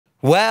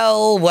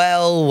Well,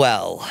 well,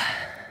 well.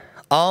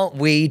 Aren't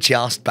we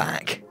just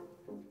back?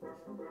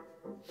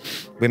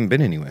 We haven't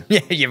been anywhere.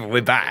 Yeah, but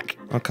we're back.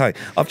 Okay.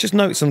 I've just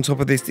noticed on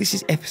top of this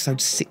is episode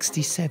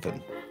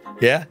 67.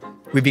 Yeah?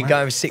 We've been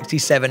going for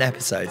 67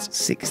 episodes.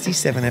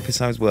 67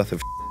 episodes worth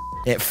of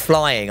Yeah,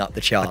 flying up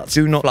the charts.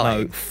 do not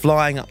know.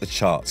 Flying up the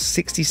charts.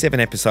 67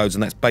 episodes,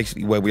 and that's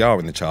basically where we are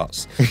in the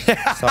charts.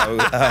 So,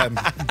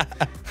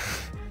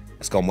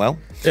 it's gone well.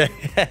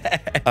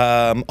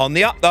 On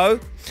the up, though,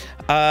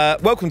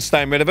 welcome to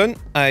Staying Relevant,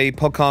 a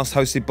podcast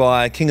hosted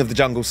by King of the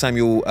Jungle,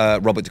 Samuel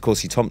Robert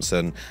DeCourcy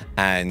Thompson,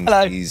 and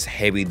his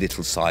hairy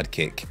little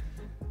sidekick,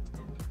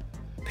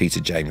 Peter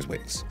James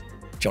Wicks.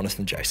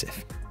 Jonathan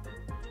Joseph.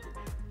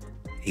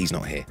 He's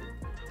not here.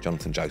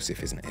 Jonathan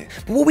Joseph isn't here.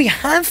 But what we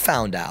have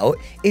found out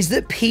is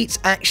that Pete's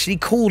actually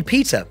called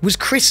Peter, was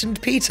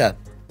christened Peter.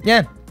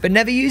 Yeah, but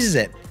never uses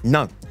it.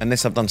 No,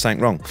 unless I've done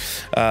something wrong.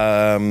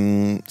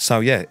 So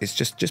yeah, it's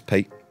just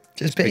Pete.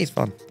 Just Pete. Pete's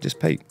fun. Just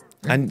Pete.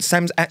 And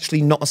Sam's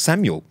actually not a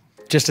Samuel.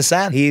 Just a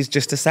Sam. He is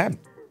just a Sam.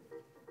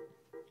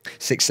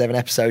 6, 7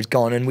 episodes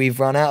gone and we've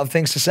run out of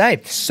things to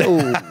say.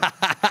 So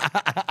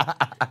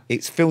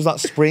it feels like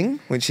spring,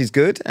 which is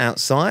good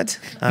outside.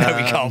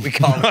 No, we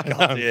can't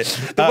do it.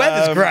 The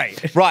weather's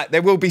great. Right,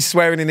 there will be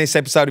swearing in this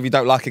episode. If you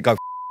don't like it, go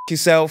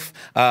yourself.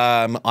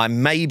 I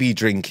may be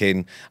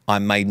drinking. I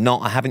may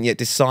not. I haven't yet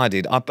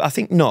decided. I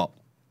think not.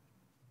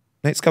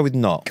 Let's go with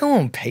not. Come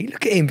on, Pete.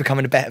 Look at him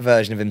becoming a better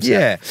version of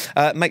himself.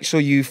 Yeah. Make sure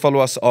you follow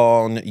us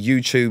on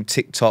YouTube,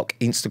 TikTok,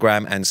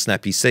 Instagram, and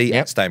Snappy C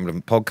at Staying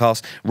Relevant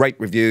Podcast. Rate,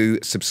 review,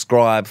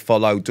 subscribe,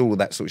 follow, do all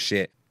that sort of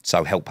shit.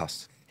 So help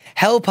us.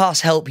 Help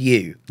us help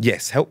you.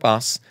 Yes, help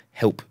us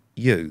help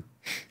you.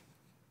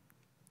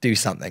 Do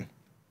something.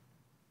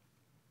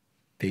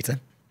 Peter?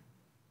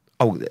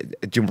 Oh, do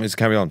you want me to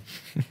carry on?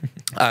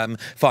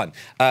 Fine.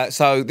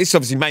 So this is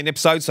obviously main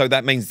episode, so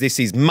that means this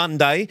is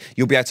Monday.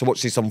 You'll be able to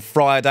watch this on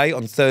Friday.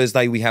 On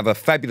Thursday, we have a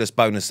fabulous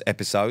bonus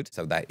episode.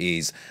 So that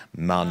is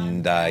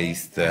Monday,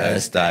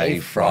 Thursday,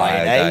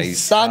 Friday,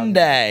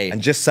 Sunday.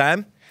 And just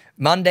Sam?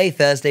 Monday,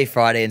 Thursday,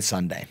 Friday, and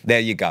Sunday. There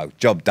you go.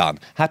 Job done.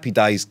 Happy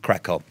days.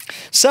 Crack on.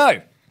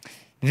 So,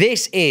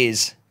 this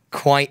is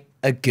quite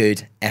a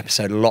good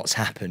episode. Lots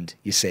happened,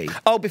 you see.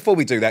 Oh, before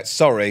we do that,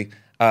 sorry.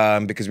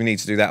 Because we need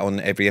to do that on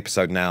every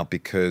episode now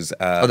because...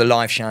 the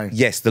live show.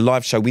 Yes, the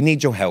live show. We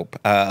need your help.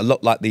 A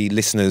lot like the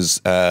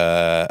listeners'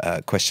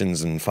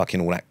 questions and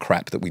fucking all that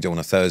crap that we do on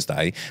a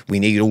Thursday. We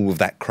need all of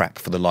that crap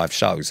for the live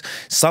shows.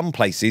 Some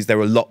places, there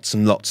are lots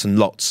and lots and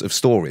lots of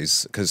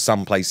stories because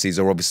some places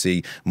are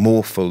obviously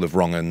more full of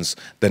wrong-uns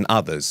than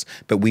others.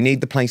 But we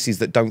need the places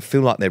that don't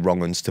feel like they're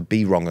wrong-uns to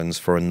be wrong-uns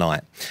for a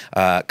night.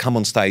 Come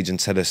on stage and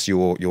tell us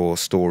your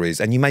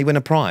stories and you may win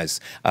a prize.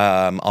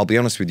 I'll be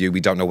honest with you, we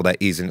don't know what that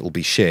is and it'll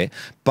be shit,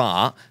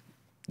 but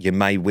you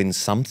may win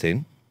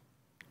something.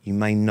 You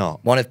may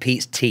not. One of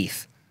Pete's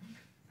teeth.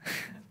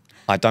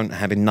 I don't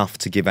have enough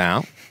to give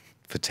out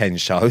for 10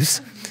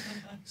 shows,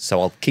 so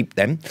I'll keep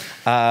them.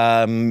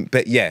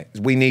 But yeah,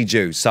 we need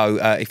you. So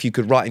if you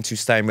could write into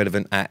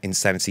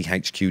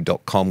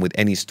stayingrelevant@insanityhq.com with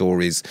any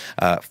stories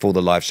for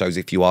the live shows,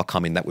 if you are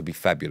coming, that would be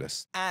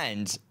fabulous.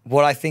 And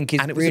what I think is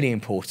really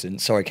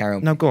important... Sorry, carry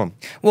on. No, go on.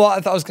 Well, I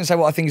was going to say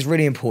what I think is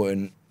really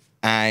important,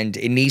 and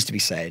it needs to be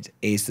said,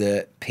 is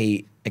that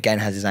Pete, again,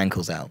 has his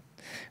ankles out,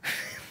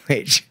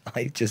 which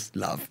I just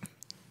love.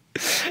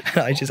 And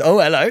I just, oh,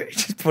 hello,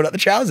 just pulled up the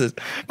trousers.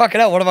 Fucking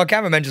hell, one of our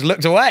cameramen just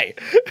looked away.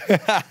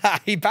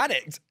 He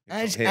panicked.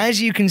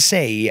 As you can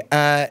see,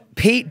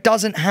 Pete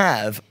doesn't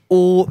have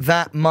all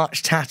that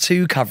much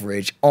tattoo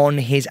coverage on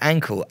his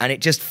ankle, and it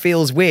just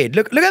feels weird.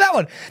 Look at that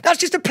one. That's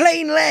just a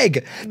plain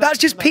leg. That's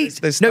just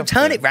Pete's. No,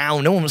 turn it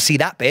round. No one will see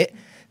that bit.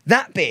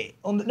 That bit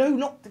on the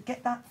not to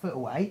get that foot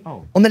away.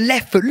 Oh. On the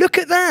left foot. Look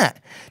at that.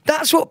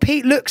 That's what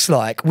Pete looks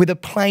like with a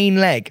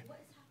plain leg. What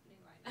is happening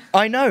right now?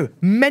 I know.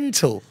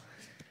 Mental.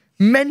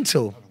 I don't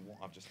know what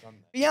I've just done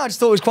there. Yeah, I just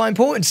thought it was quite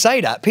important to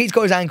say that. Pete's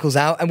got his ankles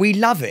out and we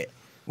love it.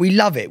 We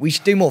love it. We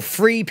should do more.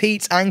 Free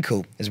Pete's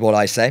ankle is what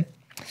I say.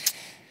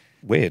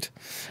 Weird.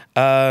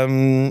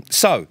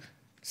 So,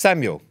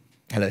 Samuel.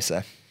 Hello,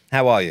 sir.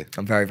 How are you?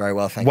 I'm very, very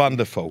well, thank you.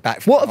 Wonderful.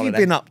 Back from what have holiday.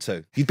 you been up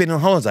to? You've been on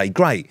holiday.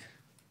 Great.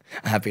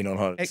 I have been on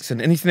holiday.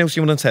 Excellent. Anything else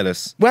you want to tell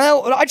us?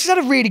 Well, I just had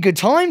a really good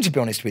time, to be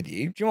honest with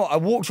you. Do you know what? I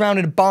walked around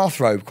in a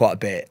bathrobe quite a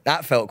bit.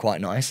 That felt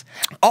quite nice.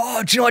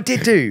 Oh, do you know what I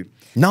did do?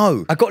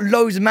 No. I got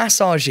loads of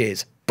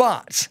massages,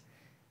 but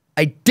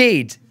I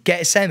did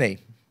get a semi.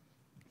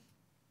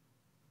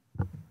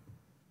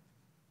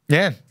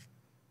 Yeah.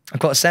 I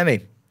got a semi.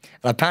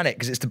 And I panicked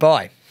because it's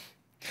Dubai. And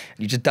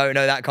you just don't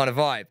know that kind of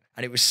vibe.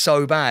 And it was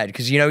so bad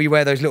because, you know, you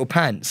wear those little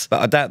pants.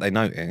 But I doubt they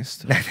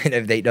noticed.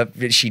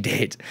 She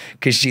did,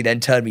 because she then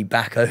turned me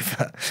back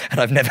over.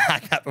 And I've never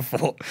had that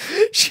before.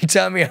 She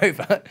turned me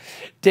over.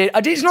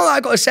 It's not that I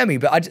got a semi,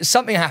 but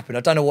something happened.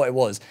 I don't know what it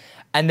was.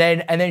 And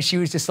then she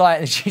was just like,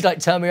 and she like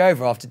turned me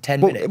over after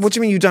 10 minutes. What do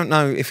you mean you don't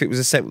know if it was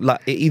a set?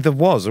 Like it either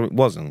was or it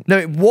wasn't. No,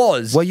 it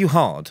was. Were you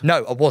hard?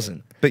 No, I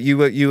wasn't. But you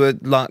were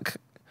like.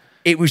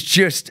 It was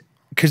just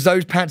because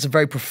those pants are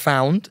very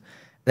profound.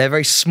 They're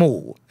very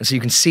small, and so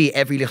you can see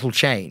every little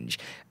change.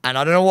 And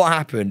I don't know what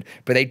happened,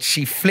 but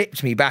she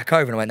flipped me back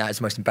over, and I went, "That is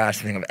the most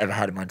embarrassing thing I've ever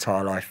had in my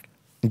entire life."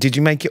 Did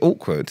you make it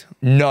awkward?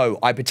 No,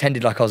 I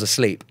pretended like I was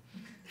asleep.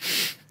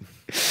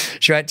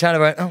 She went, turned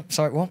over, went, "Oh,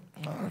 sorry, what?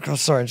 Oh, God,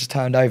 sorry," and just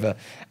turned over.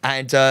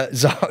 And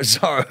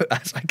Zara,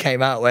 as I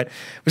came out, went,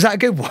 "Was that a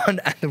good one?"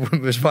 And the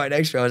woman was right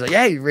next to me. I was like,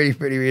 "Yeah, really,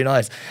 really, really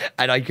nice."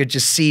 And I could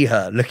just see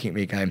her looking at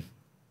me going,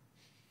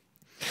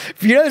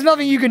 "There's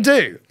nothing you can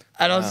do."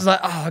 And I was just like,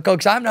 "Oh, God,"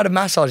 because I haven't had a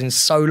massage in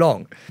so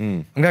long.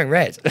 I'm going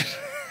red.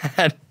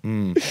 and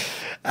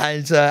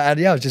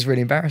yeah, I was just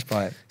really embarrassed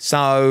by it.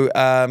 So,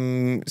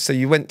 so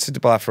you went to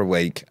Dubai for a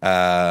week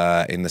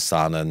in the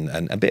sun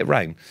and a bit of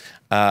rain.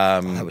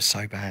 That was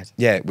so bad.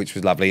 Yeah, which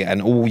was lovely.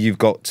 And all you've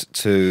got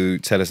to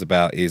tell us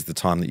about is the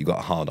time that you got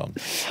a hard on.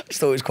 I just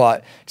thought it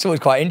was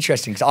quite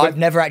interesting because I've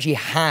never actually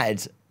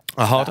had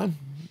a hard on.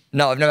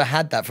 No, I've never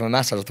had that from a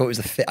massage. I thought it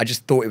was I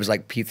just thought it was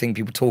like a thing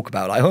people talk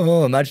about, like,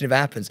 "Oh, imagine if it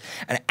happens,"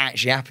 and it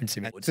actually happened to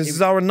me. Does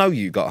Zara know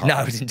you got hard? No,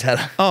 I didn't tell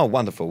her. Oh,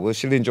 wonderful. Well,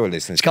 she'll enjoy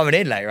listening. She's coming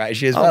in later,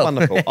 actually, as well. well. Oh,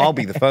 wonderful. I'll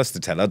be the first to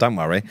tell her. Don't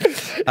worry.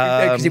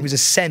 Because it was a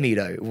semi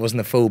though. It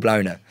wasn't a full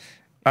blower.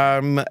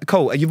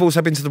 Cool. You've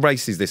also been to the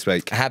races this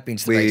week. I have been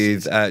to the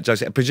races with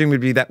Josie.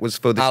 Presumably that was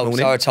for this morning.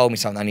 Zara told me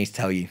something I need to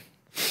tell you.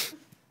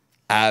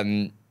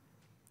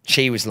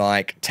 She was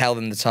like, "Tell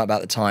them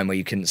about the time where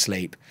you couldn't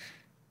sleep."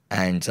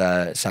 And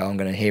so I'm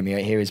going to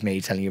here is me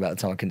telling you about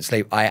the time I couldn't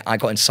sleep. I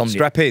got insomnia.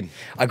 Strap in.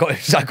 I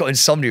got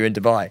insomnia in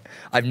Dubai.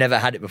 I've never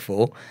had it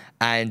before,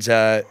 and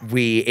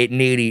it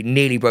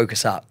nearly broke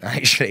us up.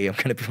 Actually, I'm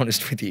going to be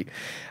honest with you.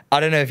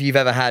 I don't know if you've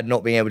ever had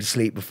not being able to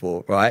sleep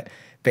before, right?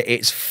 But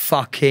it's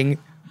fucking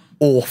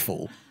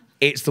awful.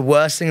 It's the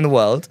worst thing in the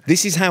world.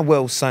 This is how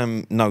well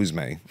Sam knows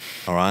me.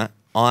 All right,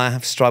 I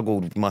have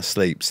struggled with my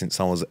sleep since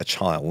I was a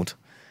child.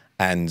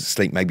 And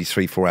sleep maybe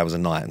 3-4 hours a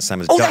night. And Sam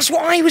has that's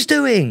what I was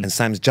doing. And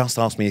Sam's just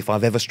asked me if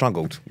I've ever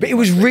struggled. But it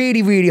was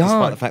really, really hard.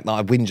 Despite the fact that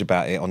I whinge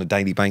about it on a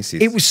daily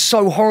basis. It was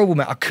so horrible,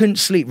 man. I couldn't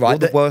sleep, right?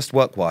 You're the worst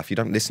work wife. You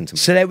don't listen to me.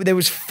 So there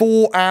was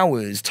 4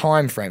 hours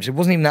time frame. So it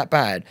wasn't even that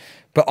bad.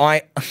 But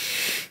I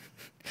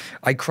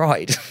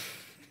cried.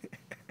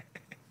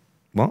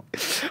 What?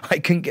 I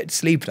couldn't get to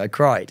sleep and I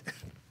cried.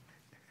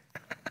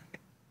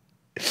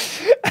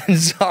 And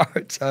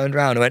Zara turned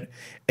around and went,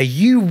 "Are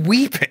you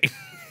weeping?"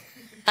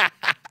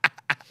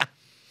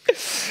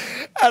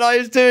 And I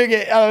was doing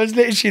it, and I was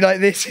literally like,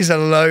 this is a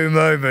low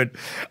moment.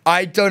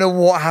 I don't know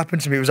what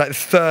happened to me. It was like the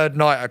third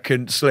night I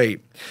couldn't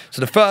sleep. So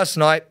the first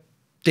night,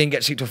 didn't get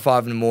to sleep till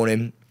 5 in the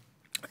morning.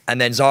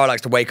 And then Zara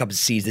likes to wake up and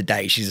seize the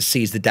day. She's a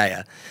seize the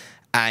dayer.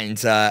 And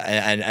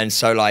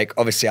so like,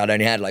 obviously I'd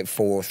only had like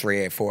 4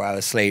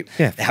 hours sleep.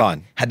 Yeah,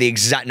 fine. Had the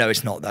exact, no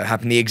it's not though,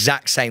 happened the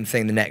exact same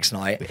thing the next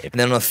night. And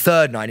then on the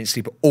third night I didn't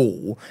sleep at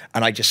all.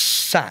 And I just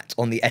sat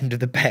on the end of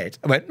the bed.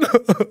 I went,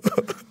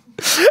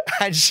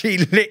 and she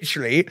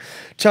literally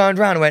turned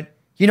around and went,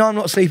 "I'm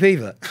not asleep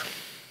either."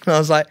 And I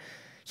was like,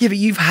 "Yeah, but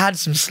you've had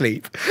some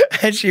sleep."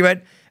 And she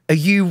went, "Are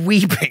you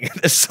weeping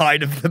at the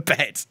side of the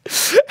bed?"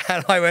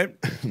 And I went,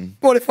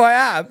 "What if I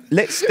am?"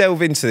 Let's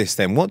delve into this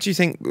then. What do you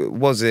think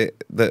was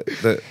it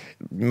that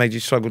made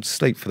you struggle to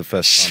sleep for the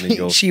first time in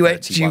your She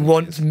went, "Do you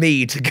want years?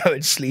 me to go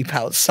and sleep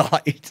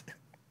outside?"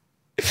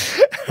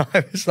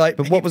 I was like,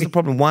 "But what was the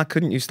problem? Why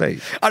couldn't you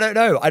sleep?" I don't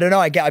know.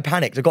 I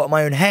panicked. I got in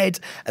my own head,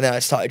 and then I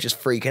started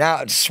just freaking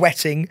out and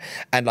sweating,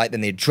 and like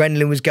then the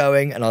adrenaline was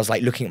going, and I was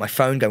like looking at my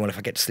phone, going, "Well, if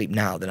I get to sleep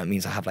now, then that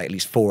means I have like at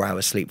least 4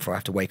 hours sleep before I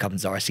have to wake up and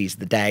Zara sees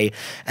the day."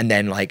 And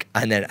then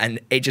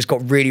it just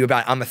got really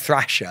bad. I'm a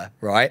thrasher,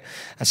 right?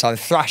 And so I'm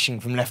thrashing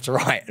from left to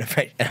right,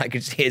 and I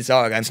could hear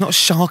Zara going, "It's not a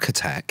shark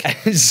attack.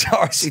 It's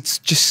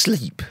just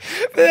sleep."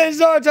 But then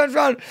Zara turns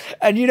around,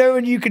 and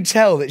when you can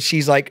tell that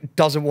she's like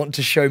doesn't want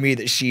to show me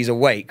that she's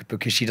awake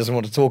because she doesn't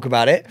want to talk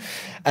about it,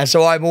 and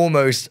so I'm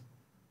almost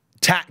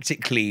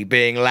tactically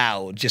being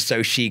loud just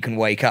so she can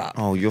wake up.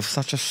 Oh, you're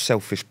such a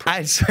selfish person.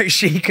 And so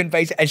she can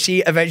basically, and she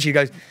eventually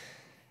goes,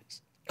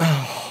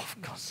 "Oh, for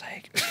God's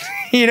sake."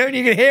 And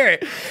you can hear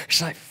it.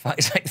 She's like, "Fuck."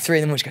 It's like 3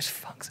 in the morning. She goes,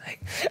 "Fuck's sake."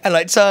 And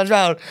like turns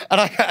around,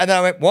 and then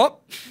I went, "What?"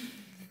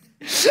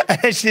 And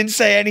then she didn't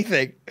say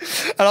anything.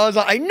 And I was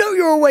like, "I know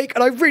you're awake,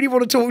 and I really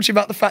want to talk to you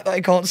about the fact that I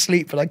can't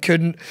sleep," but I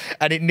couldn't.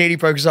 And it nearly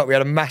broke us up. We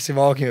had a massive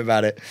argument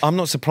about it. I'm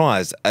not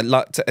surprised. And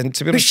to be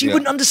honest, but she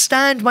wouldn't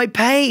understand my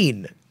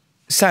pain.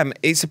 Sam,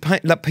 it's a pain.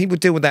 Like, people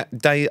deal with that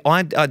day.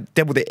 I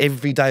deal with it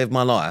every day of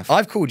my life.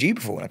 I've called you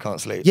before when I can't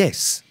sleep.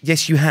 Yes,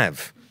 you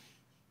have.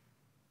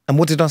 And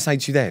what did I say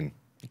to you then?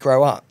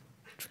 Grow up.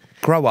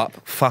 Grow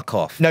up, fuck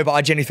off. No, but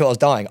I genuinely thought I was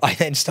dying. I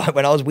then started,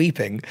 when I was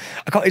weeping,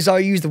 I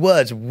used the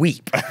words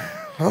weep.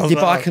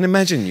 But I can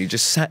imagine you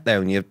just sat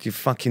there and you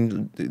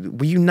fucking,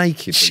 were you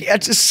naked? She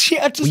had to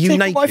stick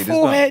naked on my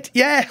forehead.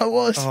 Well? Yeah, I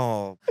was.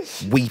 Oh,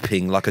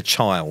 weeping like a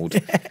child.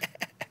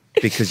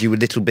 Because you were a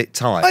little bit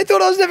tired. I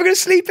thought I was never going to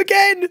sleep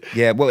again.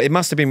 Yeah, well, it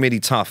must have been really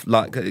tough.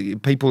 Like,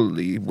 people,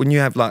 when you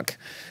have like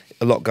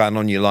a lot going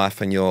on in your life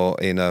and you're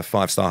in a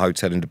 5-star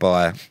hotel in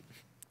Dubai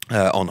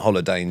on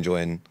holiday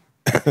enjoying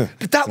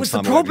But that was the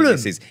Sometime or whatever problem.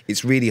 this is,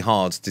 it's really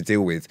hard to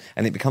deal with,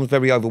 and it becomes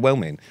very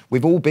overwhelming.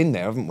 We've all been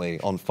there, haven't we,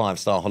 on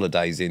 5-star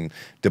holidays in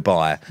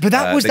Dubai? But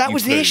that was you the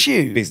flew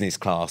issue. Business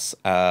class,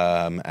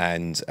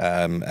 and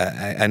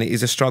it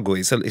is a struggle.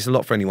 It's a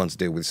lot for anyone to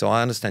deal with. So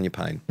I understand your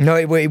pain. No,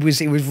 it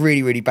was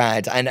really, really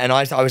bad. And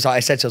I was like, I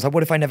said to her, I was like,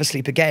 what if I never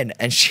sleep again?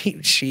 And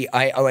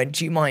I went,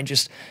 do you mind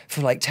just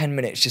for like 10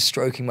 minutes just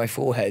stroking my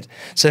forehead?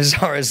 So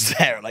Zara's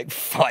there at like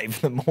 5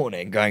 in the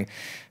morning going,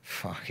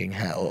 fucking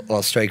hell,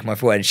 while stroking my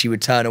forehead. And she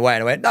would turn away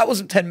and I went, that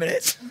wasn't 10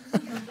 minutes.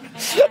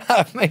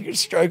 I'd make her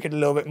stroke it a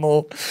little bit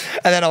more.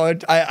 And then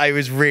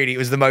it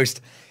was the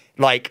most,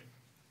 like,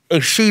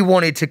 if she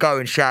wanted to go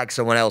and shag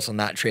someone else on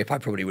that trip, I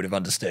probably would have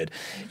understood.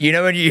 You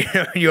know, when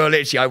you're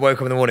literally, I woke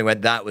up in the morning and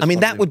went, that was... I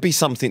mean, that would be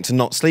something to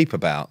not sleep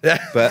about.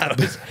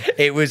 But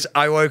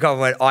I woke up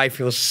and went, I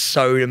feel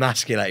so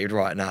emasculated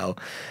right now.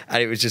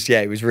 And it was just,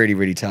 it was really,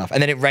 really tough.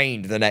 And then it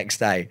rained the next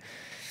day.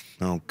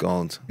 Oh,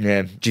 God.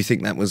 Yeah. Do you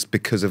think that was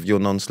because of your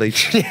non-sleep?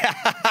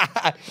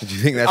 Yeah. Do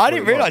you think that's I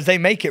didn't realise they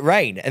make it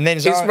rain. And then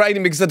it's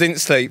raining because I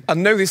didn't sleep. I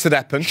knew this had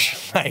happened.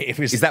 Mate,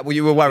 is that what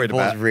you were worried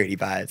about? It was really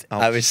bad.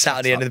 I was sat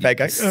at the end of the bed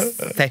going...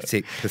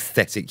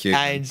 Pathetic human.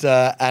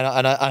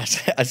 And I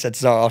said to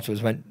Zara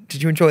afterwards,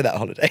 did you enjoy that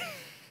holiday?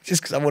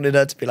 Just because I wanted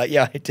her to be like,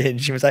 yeah, I did.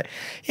 And she was like,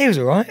 it was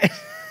all right.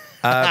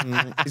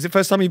 Is it the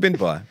first time you've been to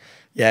Dubai?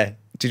 Yeah.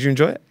 Did you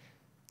enjoy it?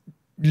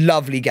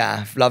 Lovely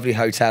gaff, lovely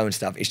hotel and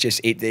stuff. It's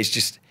just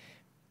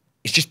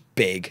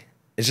big.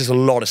 There's just a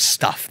lot of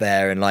stuff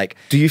there, and like.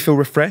 Do you feel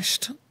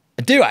refreshed?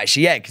 I do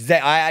actually, yeah, because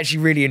I actually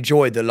really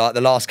enjoyed the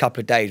last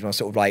couple of days when I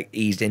sort of like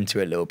eased into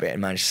it a little bit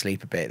and managed to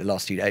sleep a bit. The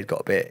last 2 days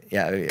got a bit,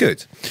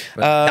 good.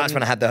 That's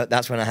when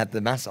I had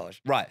the massage.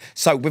 Right.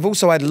 So we've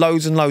also had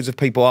loads and loads of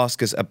people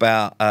ask us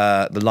about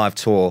the live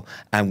tour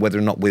and whether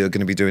or not we are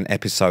going to be doing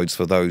episodes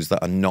for those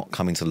that are not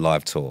coming to the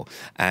live tour,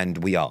 and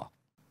we are.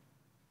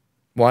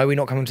 Why are we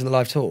not coming to the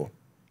live tour?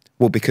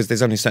 Well, because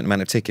there's only a certain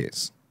amount of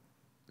tickets.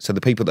 So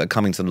the people that are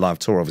coming to the live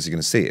tour are obviously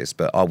going to see us,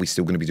 but are we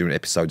still going to be doing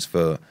episodes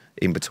for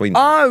in between?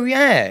 Oh,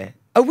 yeah.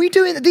 Are we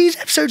doing these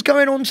episodes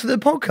going on to the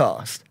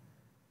podcast?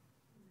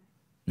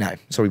 No.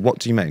 Sorry, what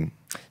do you mean?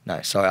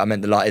 No, sorry, I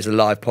meant it's a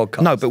live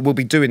podcast. No, but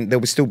there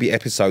will still be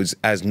episodes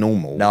as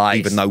normal, nice.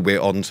 Even though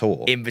we're on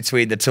tour. In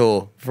between the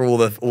tour for all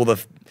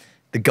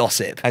the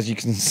gossip. As you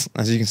can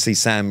see,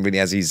 Sam really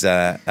has his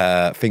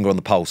finger on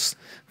the pulse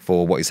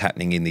for what is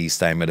happening in the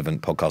Staying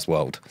Relevant podcast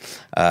world.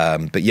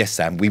 But yes,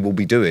 Sam, we will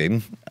be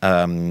doing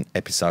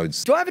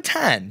episodes. Do I have a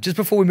tan just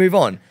before we move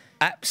on?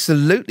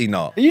 Absolutely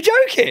not. Are you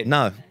joking?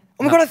 No.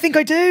 Oh my God, I think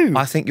I do.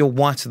 I think you're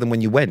whiter than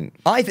when you went.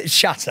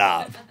 Shut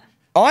up.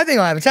 I think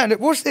I have a tan. Look,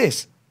 what's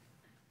this?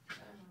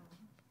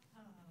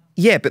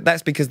 Yeah, but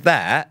that's because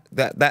that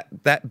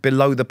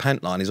below the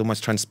pant line is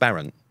almost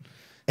transparent.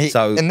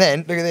 And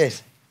then, look at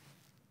this.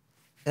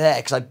 There,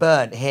 because I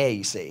burnt here,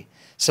 you see.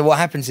 So what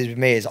happens is with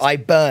me is I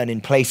burn in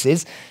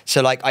places.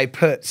 So like I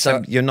put...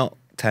 So you're not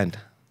tanned.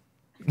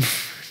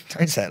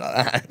 Don't say it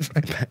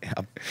like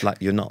that.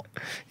 Like you're not.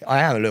 I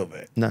am a little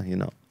bit. No, you're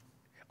not.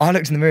 I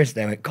looked in the mirror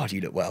today and went, God,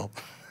 you look well.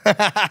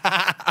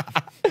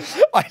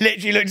 I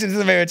literally looked into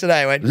the mirror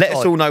today and went, let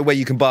us all know where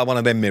you can buy one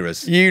of them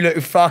mirrors. You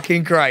look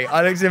fucking great.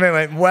 I looked in the mirror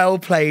and went, well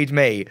played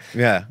me.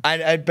 Yeah.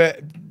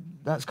 But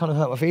that's kind of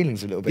hurt my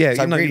feelings a little bit.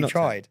 Yeah, I really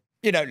tried.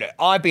 You know, look,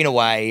 I've been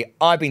away,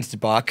 I've been to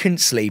Dubai, I couldn't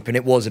sleep and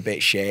it was a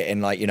bit shit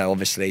and like, you know,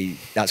 obviously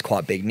that's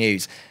quite big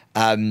news.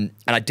 And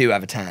I do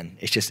have a tan.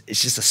 It's just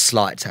a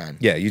slight tan.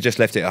 Yeah, you just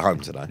left it at home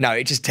today. No,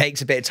 it just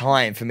takes a bit of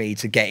time for me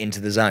to get into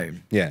the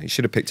zone. Yeah, you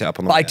should have picked it up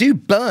on the But way I do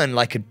burn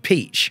like a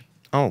peach.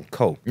 Oh,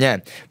 cool. Yeah.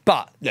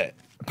 But look,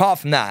 apart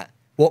from that,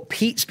 what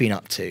Pete's been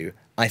up to,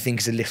 I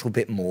think is a little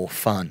bit more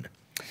fun.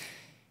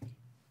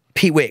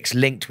 Pete Wicks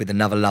linked with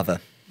another lover.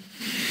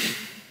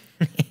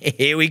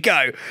 Here we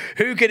go.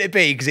 Who could it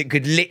be? Because it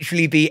could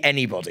literally be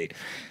anybody.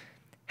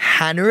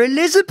 Hannah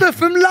Elizabeth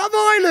from Love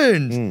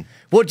Island.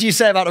 What do you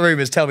say about the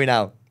rumours? Tell me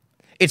now.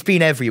 It's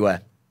been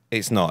everywhere.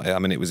 It's not. I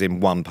mean, it was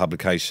in one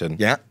publication.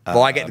 Yeah.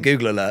 Well, I get the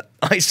Google alert.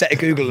 I set a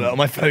Google alert on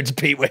my phone to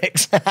Pete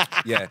Wicks.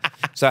 Yeah.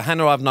 So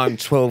Hannah, I've known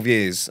 12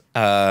 years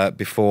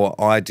before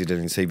I did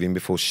an TV and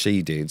before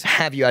she did.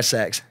 Have you had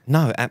sex?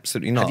 No,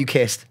 absolutely not. Have you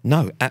kissed?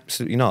 No,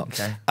 absolutely not.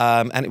 Okay.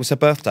 And it was her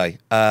birthday.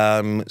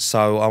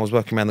 So I was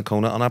working around the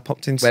corner and I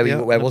popped in to see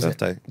her. Where was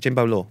birthday.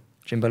 Jimbo Law.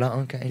 Jimbo Law,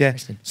 okay. Yeah.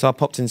 So I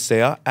popped in to see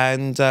her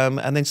and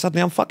then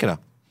suddenly I'm fucking her.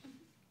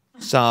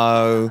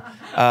 So,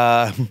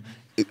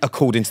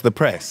 according to the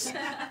press.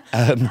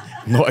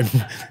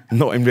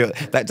 Not in real.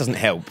 That doesn't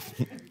help.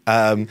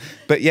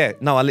 But yeah,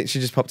 no, I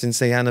literally just popped in to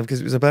see Hannah because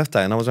it was her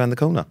birthday and I was around the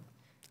corner.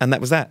 And that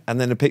was that. And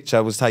then a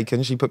picture was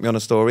taken, she put me on a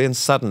story and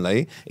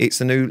suddenly it's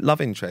a new love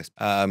interest.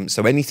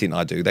 So anything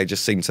I do, they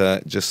just seem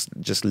to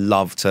just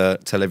love to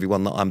tell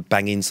everyone that I'm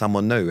banging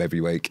someone new every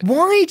week.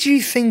 Why do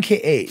you think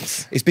it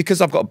is? It's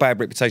because I've got a bad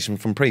reputation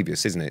from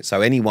previous, isn't it?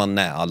 So anyone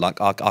now, like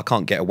I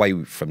can't get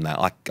away from that.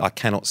 I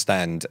cannot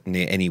stand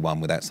near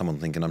anyone without someone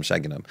thinking I'm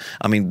shagging them.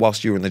 I mean,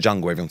 whilst you were in the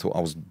jungle, everyone thought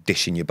I was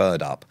dishing your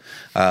bird up.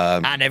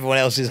 And everyone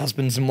else's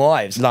husbands and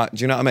wives. Like,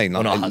 do you know what I mean?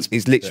 Like, Well,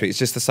 it's literally, it's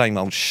just the same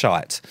old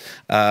shite.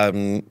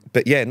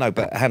 But yeah, no,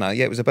 but Hannah,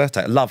 yeah, it was a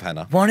birthday. I love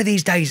Hannah. One of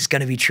these days it's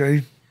going to be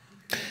true.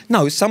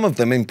 No, some of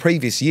them in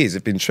previous years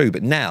have been true,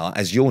 but now,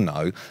 as you'll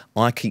know,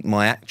 I keep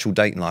my actual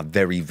dating life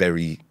very,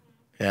 very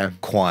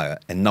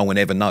quiet, and no one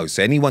ever knows.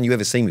 So anyone you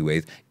ever see me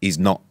with is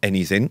not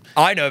anything.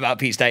 I know about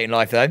Pete's dating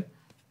life, though.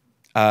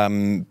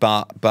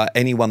 But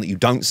anyone that you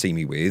don't see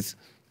me with,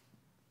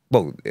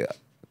 well,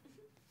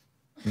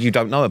 you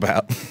don't know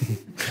about.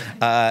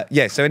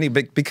 Yeah, so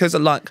because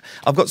like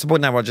I've got to the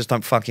point now where I just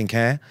don't fucking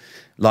care.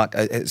 Like,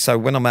 so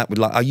when I'm out with,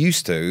 like, I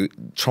used to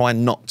try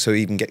not to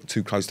even get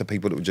too close to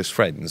people that were just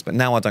friends, but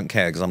now I don't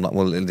care because I'm like,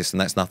 well, listen,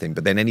 that's nothing.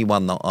 But then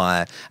anyone that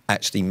I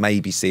actually may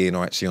be seeing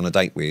or actually on a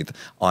date with,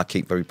 I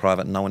keep very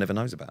private and no one ever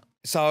knows about.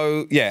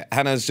 So, yeah,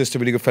 Hannah's just a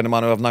really good friend of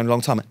mine who I've known a long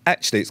time.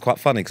 Actually, it's quite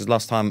funny because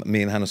last time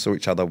me and Hannah saw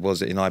each other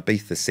was in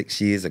Ibiza 6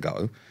 years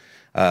ago.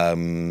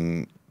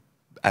 And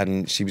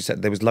she was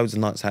there was loads of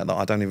nights out that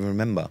I don't even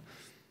remember.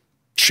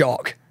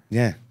 Shock.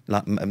 Yeah,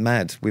 like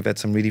mad. We've had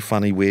some really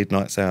funny, weird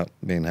nights out,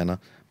 me and Hannah.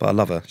 But I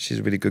love her. She's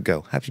a really good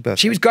girl. Happy birthday.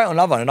 She was great on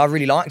Love Island, and I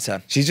really liked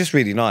her. She's just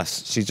really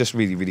nice. She's just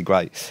really, really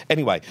great.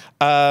 Anyway,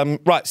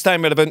 right,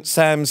 staying relevant.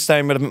 Sam's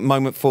staying relevant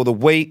moment for the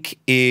week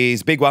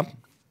is big one.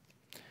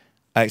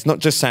 It's not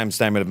just Sam's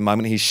staying relevant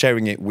moment. He's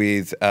sharing it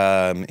with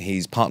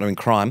his partner in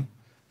crime,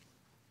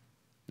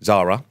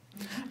 Zara.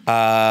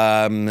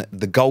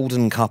 The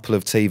golden couple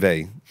of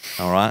TV.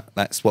 All right,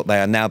 that's what they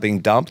are now being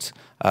dubbed.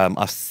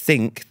 I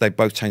think they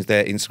both changed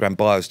their Instagram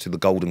bios to the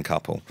golden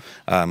couple.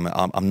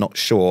 I'm not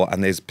sure,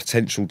 and there's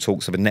potential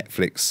talks of a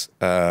Netflix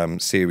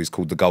series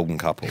called The Golden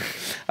Couple.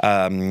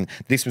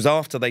 This was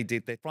after they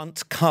did their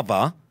front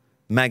cover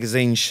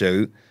magazine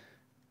shoot.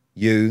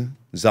 You,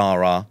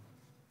 Zara,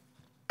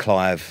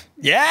 Clive.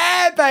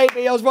 Yeah,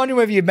 baby. I was wondering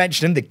whether you'd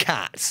mention them, the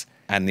cats.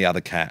 And the other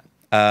cat.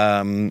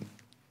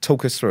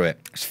 Talk us through it.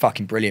 It's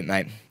fucking brilliant,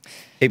 mate.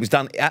 It was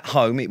done at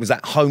home. It was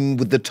at home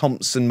with the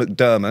Thompson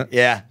McDermott.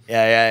 Yeah.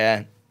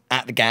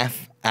 At the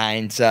gaff.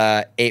 And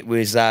it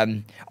was,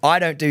 I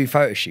don't do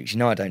photo shoots. You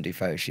know I don't do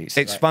photo shoots.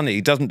 It's funny,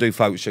 he doesn't do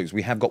photo shoots.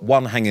 We have got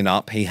one hanging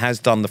up. He has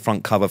done the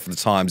front cover for the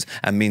Times,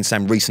 and me and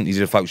Sam recently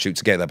did a photo shoot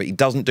together, but he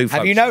doesn't do photo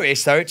Have you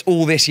noticed, though, it's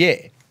all this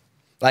year?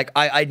 Like,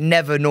 I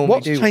never normally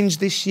do. What's changed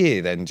this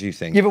year, then, do you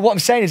think? Yeah, but what I'm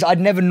saying is I've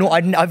never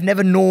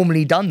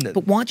normally done them.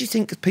 But why do you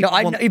think people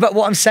But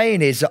what I'm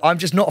saying is I'm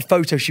just not a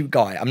photo shoot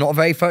guy. I'm not a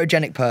very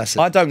photogenic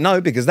person. I don't know,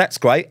 because that's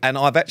great, and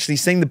I've actually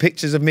seen the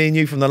pictures of me and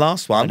you from the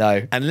last one. I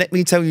know. And let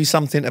me tell you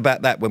something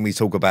about that when we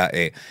talk about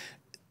it.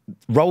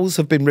 Roles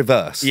have been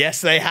reversed.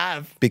 Yes, they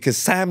have. Because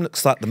Sam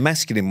looks like the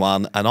masculine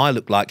one, and I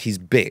look like his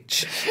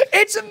bitch.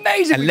 It's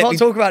amazing. We can't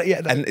talk about it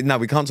yet. And no,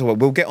 we can't talk about it.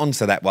 We'll get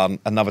onto that one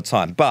another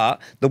time. But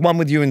the one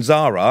with you and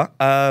Zara,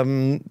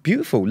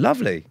 beautiful,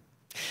 lovely.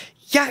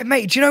 Yeah,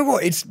 mate, do you know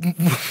what? It's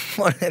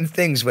one of them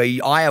things where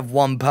I have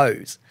one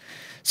pose.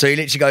 So he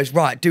literally goes,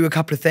 right, do a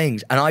couple of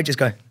things. And I just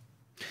go...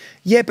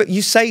 Yeah, but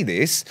you say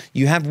this,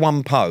 you have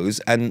one pose,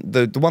 and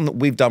the one that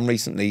we've done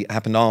recently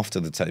happened after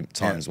the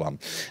Times one.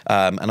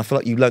 And I feel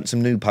like you learnt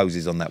some new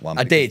poses on that one.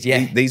 I did,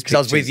 yeah, because I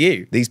was with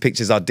you. These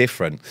pictures are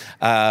different.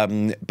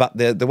 But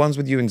the ones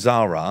with you and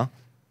Zara,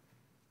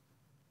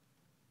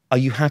 are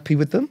you happy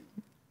with them?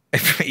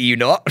 Are you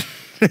not?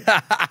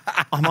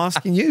 I'm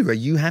asking you, are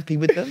you happy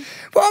with them?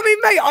 Well, I mean,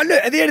 mate,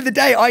 look, at the end of the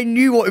day, I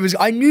knew what I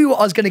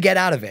was going to get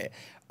out of it.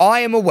 I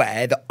am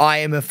aware that I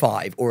am a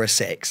 5 or a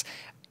 6.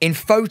 In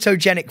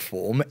photogenic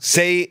form...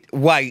 See,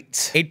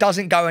 wait. It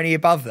doesn't go any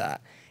above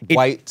that.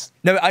 Wait.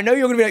 No, I know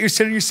you're going to be like, you're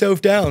selling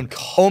yourself down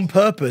on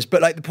purpose, but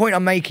like the point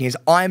I'm making is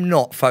I'm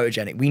not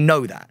photogenic. We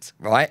know that,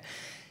 right?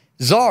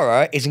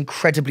 Zara is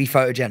incredibly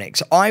photogenic.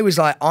 So I was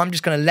like, I'm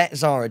just going to let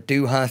Zara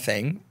do her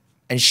thing,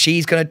 and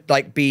she's going to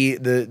like be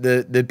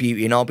the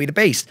beauty and I'll be the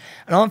beast.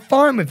 And I'm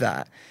fine with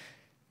that.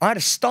 I had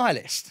a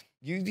stylist.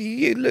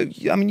 You look.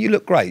 I mean, you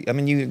look great. I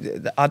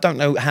mean, I don't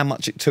know how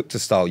much it took to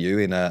style you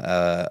in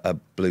a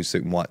blue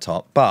suit and white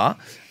top, but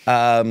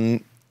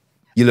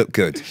you look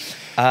good.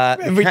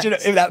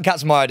 That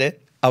cat's my idea.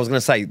 I was going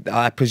to say,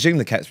 I presume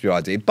the cat's your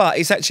idea, but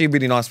it's actually a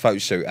really nice photo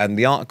shoot, and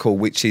the article,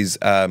 which is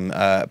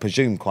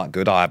presumed quite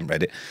good, I haven't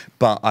read it,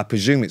 but I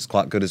presume it's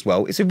quite good as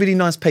well. It's a really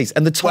nice piece,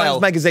 and the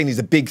Times magazine is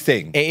a big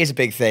thing. It is a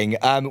big thing.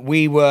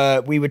 We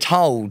were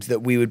told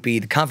that we would be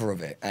the cover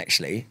of it,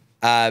 actually.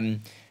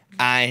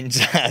 And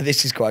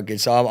this is quite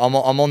good. So I'm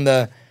on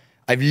the...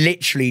 I've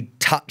literally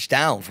touched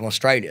down from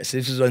Australia. So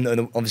this was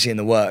obviously in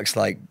the works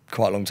like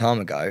quite a long time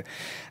ago.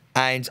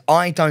 And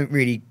I don't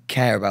really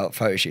care about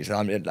photo shoots.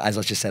 As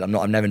I just said,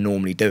 I've never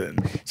normally do them.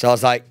 So I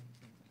was like,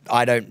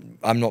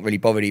 I'm not really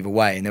bothered either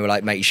way. And they were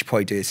like, mate, you should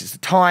probably do this. It's the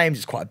Times.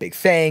 It's quite a big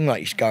thing.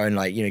 Like you should go and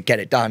like, you know, get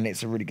it done.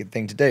 It's a really good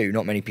thing to do.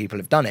 Not many people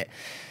have done it.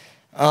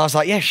 And I was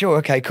like, yeah, sure.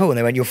 Okay, cool. And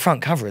they went, your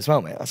front cover as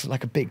well, mate. That's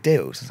like a big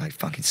deal. So I was like,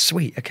 fucking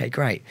sweet. Okay,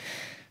 great.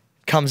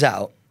 Comes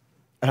out,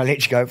 and I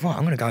literally go, right,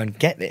 I'm going to go and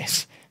get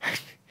this.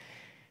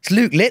 It's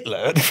Luke Littler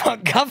at the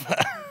front cover.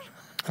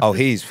 Oh,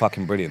 he's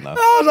fucking brilliant though.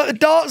 I was like the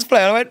darts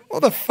player. I went,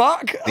 what the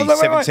fuck? I The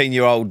was like, wait.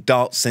 17-year-old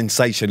darts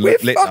sensation, We're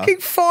Littler. fucking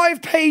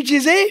 5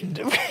 pages in,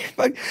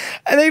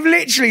 and they've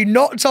literally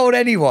not told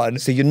anyone.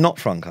 So you're not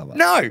front cover?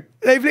 No,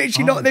 they've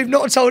literally not. They've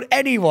not told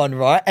anyone,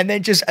 right? And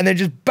then just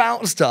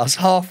bounced us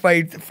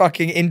halfway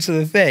fucking into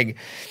the thing.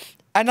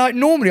 And like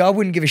normally I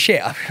wouldn't give a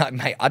shit. I'm like,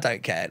 mate, I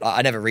don't care. Like,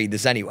 I never read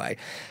this anyway.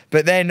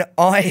 But then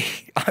I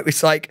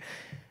was like,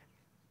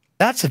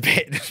 that's a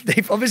bit.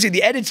 They've obviously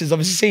the editors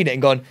obviously seen it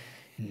and gone,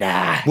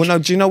 nah. Well, no.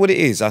 Do you know what it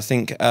is? I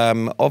think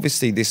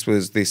obviously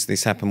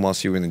this happened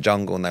whilst you were in the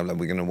jungle, and they were like,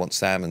 we're going to want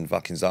Sam and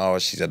fucking Zara.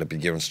 She's had a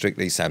big year on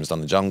Strictly. Sam's done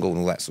the jungle and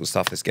all that sort of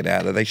stuff. Let's get it out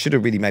of there. They should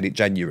have really made it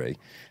January,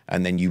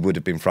 and then you would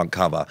have been front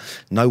cover.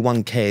 No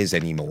one cares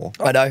anymore.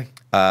 I know.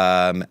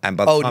 And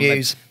by the Old time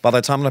news. by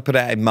the time I put it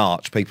out in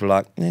March, people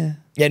are like,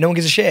 Yeah, no one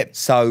gives a shit.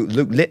 So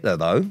Luke Littler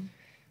though,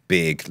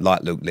 big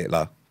like Luke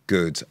Littler,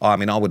 good. I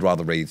mean, I would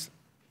rather read.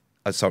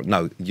 Sorry,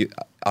 no. You.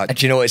 And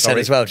do you know what it said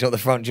as well? Do you know what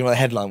the front? Do you know what the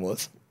headline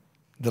was?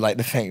 The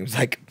thing it was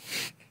like,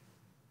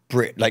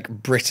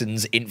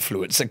 Britain's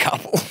influencer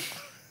couple.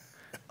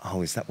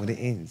 Oh, is that what it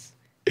is?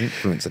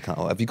 Influencer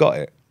couple. Have you got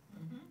it?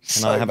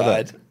 Can I have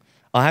bad. a look?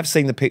 I have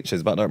seen the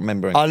pictures, but I don't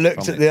remember. I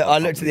looked at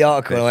the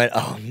article and I went,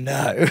 oh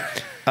no.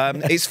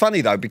 It's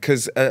funny though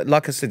because,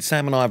 like I said,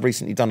 Sam and I have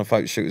recently done a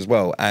photo shoot as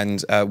well,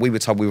 and we were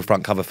told we were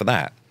front cover for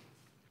that.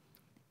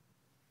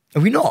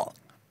 Are we not?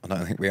 I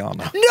don't think we are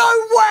now.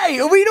 No way!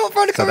 Are we not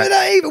front cover of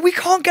that either? We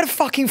can't get a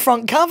fucking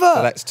front cover.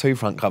 So that's 2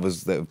 front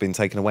covers that have been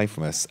taken away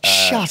from us.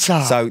 Shut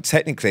up. So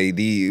technically,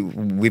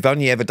 we've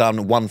only ever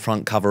done 1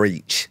 front cover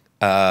each.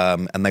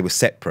 And they were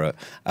separate.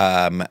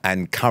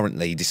 And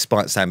currently,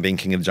 despite Sam being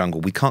king of the jungle,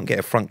 we can't get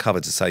a front cover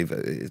to save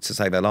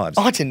our lives.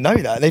 I didn't know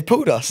that. They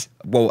pulled us.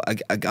 Well,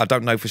 I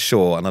don't know for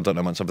sure, and I don't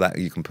know much of that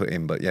you can put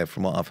in. But yeah,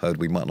 from what I've heard,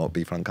 we might not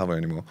be front cover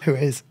anymore. Who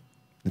is?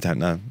 I don't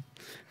know.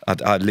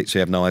 I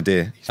literally have no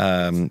idea.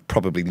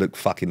 Probably Luke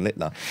fucking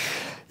Littler.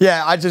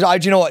 Yeah, do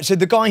you know what? So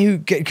the guy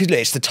because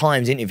it's the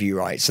Times interview,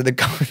 right? So the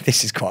guy,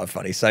 this is quite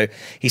funny. So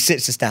he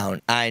sits us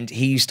down, and I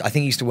think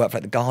he used to work for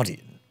the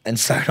Guardian. And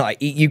so, like,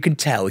 you can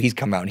tell he's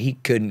come out and he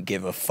couldn't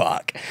give a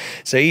fuck.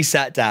 So he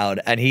sat down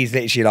and he's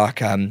literally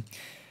like,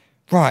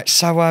 right,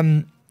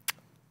 so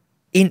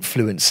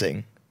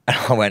influencing. And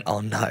I went,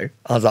 oh no.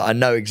 I was like, I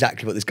know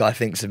exactly what this guy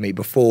thinks of me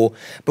before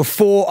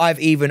I've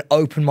even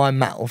opened my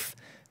mouth.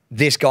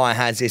 This guy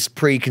has this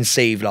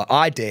preconceived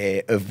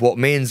idea of what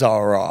me and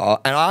Zara are,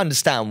 and I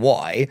understand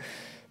why,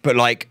 but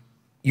like,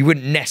 you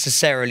wouldn't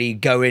necessarily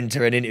go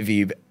into an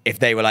interview if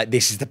they were like,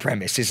 this is the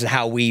premise, this is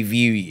how we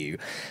view you.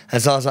 And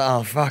so I was like,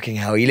 oh, fucking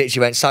hell. He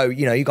literally went, so,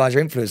 you guys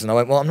are influencers. And I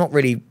went, well, I'm not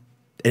really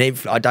an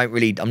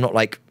influencer. I'm not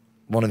like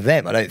one of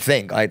them, I don't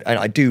think.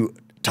 I do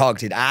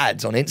targeted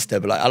ads on Insta,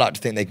 but like, I like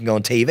to think they can go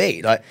on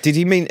TV. Like, did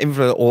he mean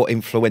influencer or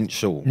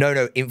influential? No,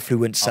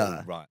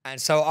 influencer. Oh, right.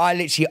 And so I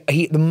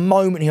literally, the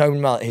moment he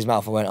opened his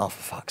mouth, I went, oh,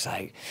 for fuck's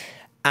sake.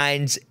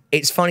 And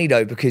it's funny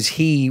though, because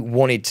he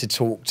wanted to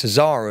talk to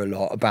Zara a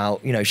lot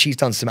about, she's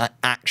done some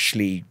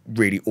actually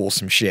really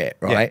awesome shit,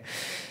 right? Yeah.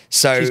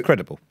 So she's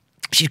credible.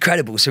 She's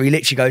credible. So he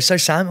literally goes, so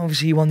Sam,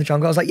 obviously you won the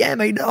jungle. I was like, yeah,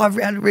 mate, no, I've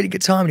had a really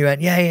good time. And he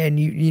went, yeah, and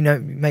you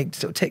make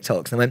sort of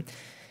TikToks. And I went,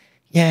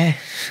 yeah,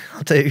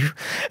 I do.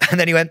 And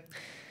then he went,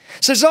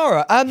 so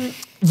Zara,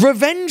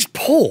 revenge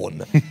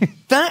porn,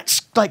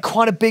 that's like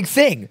quite a big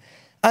thing.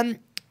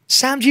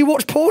 Sam, do you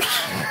watch porn?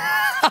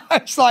 I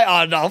was like,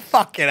 oh no,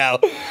 fucking hell.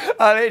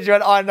 I literally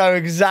went, I know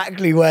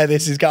exactly where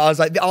this is going. I was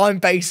like, I'm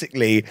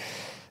basically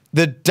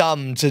the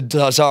dumb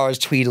to Zara's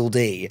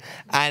Tweedledee.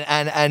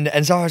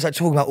 And Zara's like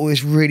talking about all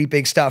this really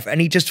big stuff. And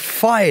he just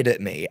fired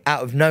at me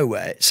out of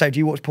nowhere. So do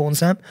you watch porn,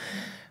 Sam?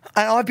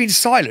 And I've been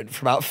silent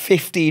for about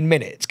 15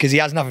 minutes because he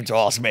has nothing to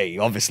ask me,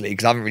 obviously,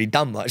 because I haven't really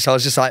done much. So I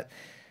was just like,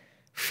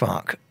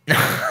 fuck.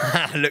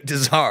 I looked at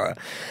Zara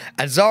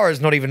and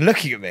Zara's not even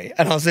looking at me.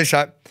 And I was just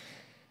like,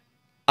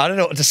 I don't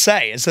know what to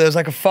say. And so there was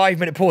like a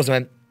 5-minute pause. I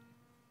went,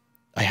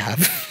 I have.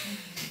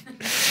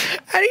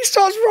 And he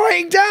starts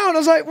writing down. I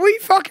was like, what are you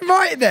fucking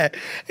writing there?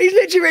 He's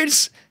literally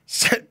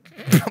written,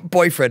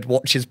 boyfriend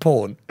watches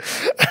porn.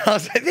 And I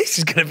was like, this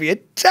is going to be a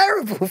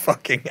terrible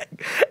fucking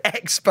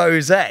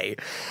expose. And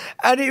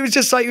it was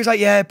just like, he was like,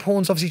 yeah,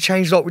 porn's obviously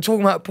changed a lot. We're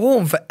talking about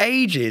porn for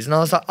ages. And I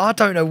was like, I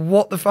don't know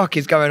what the fuck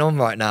is going on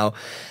right now.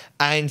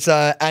 And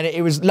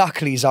it was,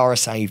 luckily Zara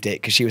saved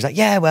it because she was like,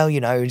 yeah, well,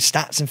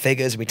 stats and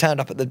figures. We turned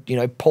up at the,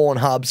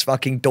 Pornhub's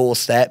fucking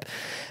doorstep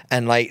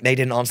and like they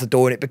didn't answer the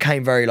door and it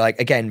became very like,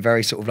 again,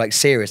 very sort of like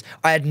serious.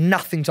 I had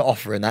nothing to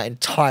offer in that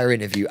entire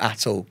interview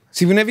at all.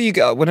 See, whenever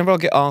I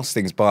get asked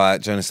things by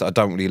journalists that I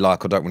don't really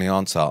like or don't really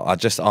answer, I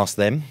just ask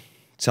them.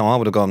 So I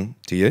would have gone,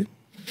 do you?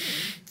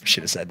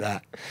 Should have said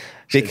that.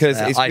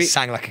 Because I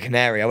sang like a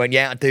canary. I went,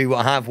 yeah, I do.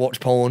 I have watched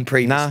porn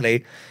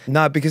previously.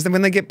 No, because then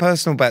when they get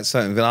personal about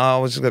certain, I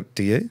was just like,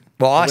 do you?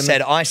 Well, I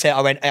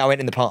went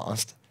in the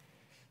past.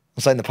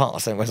 I said in the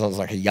past, I was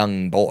like a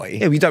young boy.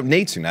 Yeah, well, you don't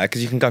need to now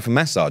because you can go for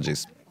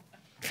massages.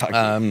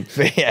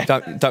 Yeah.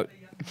 Don't.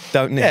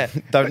 Don't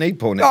need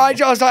porn. No, I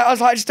was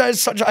like,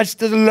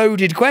 just a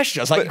loaded question.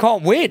 I was like, you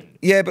can't win.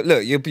 Yeah, but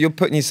look, you're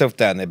putting yourself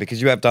down there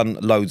because you have done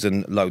loads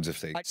and loads of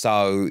things.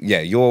 So yeah,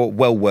 you're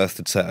well worth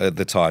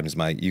the times,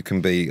 mate. You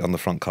can be on the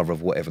front cover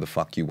of whatever the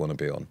fuck you want to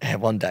be on. Yeah,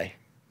 one day.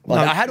 Well,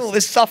 I had all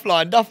this stuff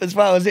lined up as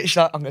well. I was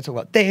literally like, I'm going to talk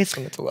about this,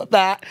 I'm going to talk about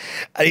that.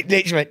 And he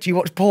literally went, do you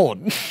watch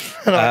porn?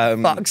 And I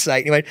went, fuck's sake.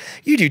 And he went,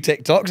 you do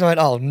TikToks? And I went,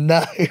 oh,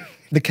 no.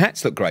 The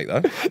cats look great,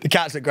 though. The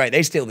cats look great.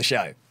 They steal the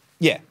show.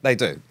 Yeah, they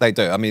do. They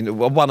do. I mean,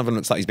 one of them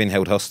looks like he's been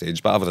held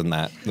hostage, but other than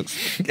that,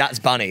 looks... That's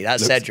Bunny.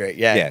 That's Cedric,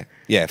 yeah.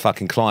 Yeah,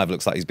 fucking Clive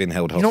looks like he's been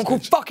held hostage. He's not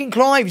called fucking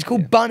Clive. He's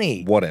called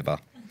Bunny. Whatever.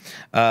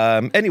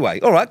 Anyway,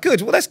 all right,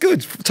 good. Well, that's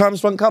good. Times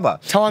front cover.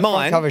 Front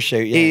cover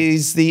shoot, yeah.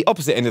 Is the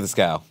opposite end of the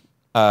scale,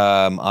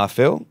 I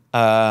feel.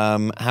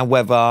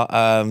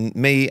 However,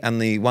 me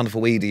and the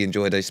wonderful Edie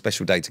enjoyed a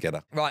special day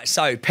together. Right,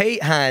 so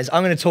Pete has...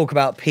 I'm going to talk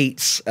about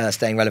Pete's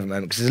staying relevant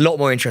moment because it's a lot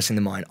more interesting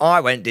than mine.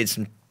 I went and did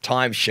some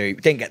time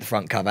shoot, didn't get the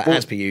front cover,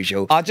 as per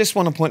usual. I just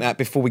want to point out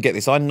before we get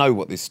this, I know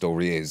what this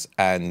story is,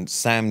 and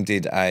Sam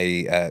did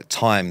a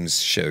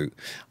Times shoot.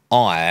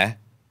 I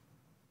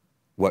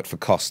worked for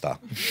Costa.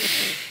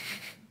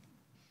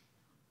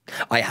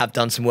 I have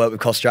done some work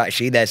with Costa,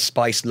 actually. Their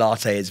spiced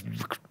latte is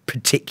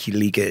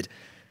particularly good,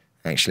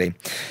 actually.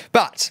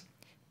 But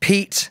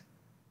Pete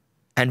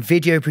and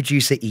video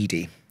producer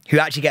Edie, who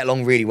actually get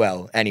along really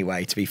well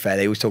anyway, to be fair.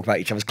 They always talk about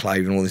each other's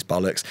clothing and all this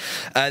bollocks.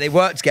 They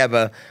worked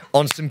together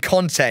on some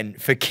content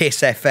for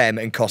Kiss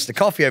FM and Costa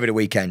Coffee over the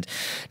weekend.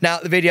 Now,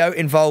 the video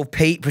involved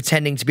Pete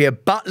pretending to be a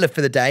butler for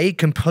the day,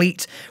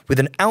 complete with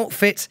an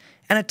outfit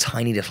and a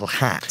tiny little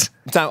hat.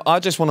 So I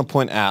just want to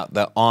point out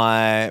that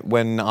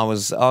when I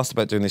was asked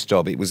about doing this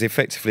job, it was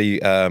effectively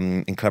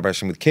in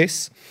collaboration with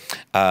Kiss,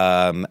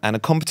 and a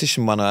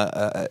competition winner,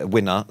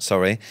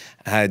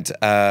 had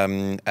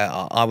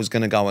I was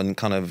going to go and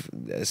kind of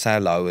say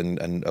hello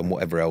and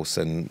whatever else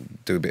and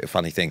do a bit of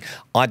funny thing.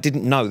 I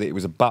didn't know that it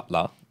was a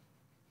butler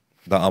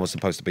that I was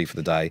supposed to be for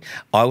the day.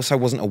 I also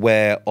wasn't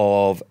aware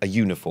of a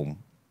uniform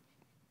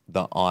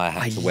that I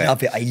had to wear.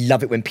 I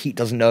love it when Pete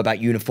doesn't know about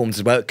uniforms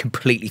as well. It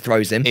completely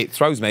throws him. It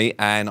throws me,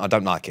 and I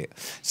don't like it.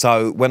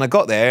 So when I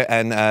got there,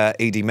 and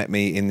Edie met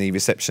me in the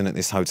reception at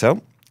this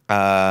hotel,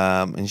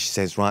 and she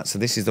says, right, so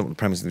this is the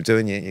premise we're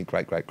doing. Yeah,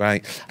 great.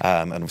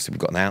 And obviously we've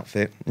got an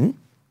outfit.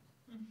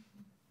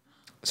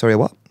 Sorry,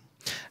 what?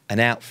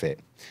 An outfit.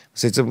 I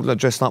said, so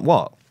dressed like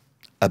what?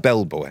 A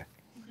bellboy.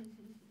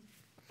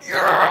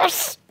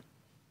 Yes!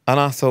 And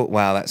I thought,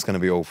 wow, that's going to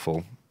be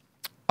awful.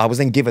 I was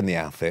then given the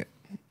outfit.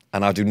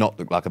 And I do not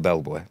look like a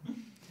bellboy.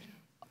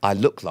 I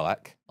look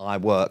like I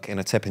work in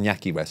a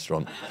teppanyaki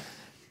restaurant.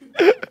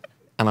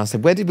 And I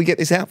said, where did we get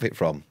this outfit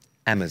from?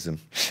 Amazon.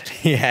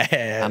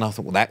 Yeah. And I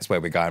thought, well, that's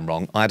where we're going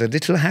wrong. I had a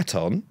little hat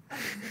on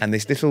and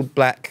this little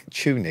black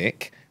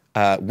tunic,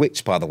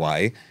 which, by the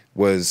way,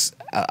 was,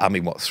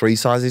 3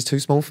 sizes too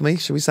small for me,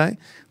 shall we say?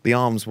 The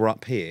arms were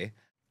up here.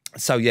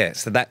 So yeah,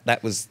 so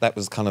that was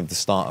kind of the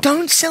start of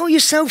Don't sell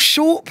yourself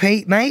short,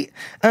 Pete, mate.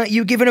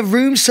 You were given a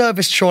room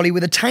service trolley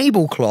with a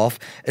tablecloth,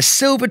 a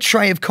silver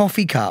tray of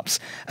coffee cups,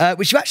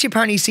 which you actually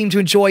apparently seem to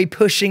enjoy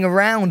pushing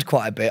around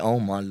quite a bit.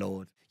 Oh my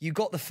lord. You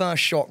got the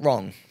first shot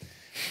wrong.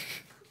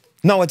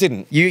 No, I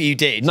didn't. You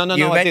did. No,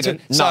 I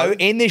didn't. So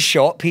in this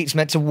shot, Pete's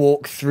meant to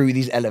walk through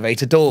these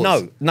elevator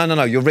doors.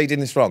 No, you're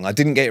reading this wrong. I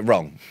didn't get it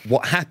wrong.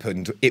 What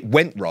happened, it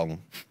went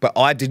wrong, but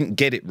I didn't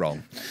get it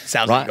wrong.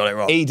 Sounds like you got it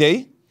wrong.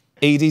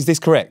 Edie, is this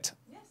correct?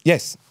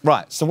 Yes.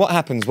 Right. So what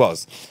happens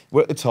was,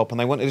 we're at the top and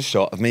they wanted a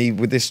shot of me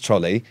with this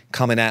trolley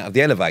coming out of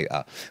the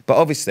elevator. But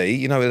obviously,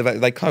 you know,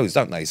 they close,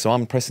 don't they? So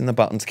I'm pressing the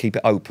button to keep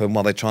it open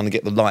while they're trying to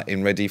get the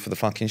lighting ready for the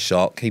fucking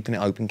shot, keeping it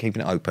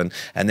open.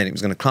 And then it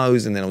was going to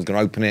close and then I was going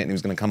to open it and it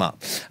was going to come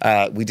up.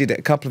 We did it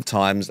a couple of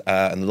times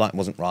and the light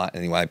wasn't right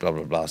anyway, blah,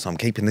 blah, blah. So I'm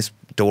keeping this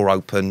door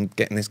open,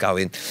 getting this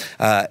going.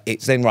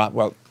 It's then, right,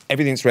 well,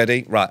 everything's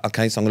ready. Right,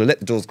 okay, so I'm going to let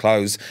the doors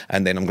close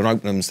and then I'm going to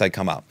open them as they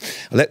come up.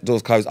 I let the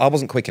doors close. I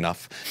wasn't quick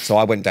enough, so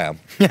I went down.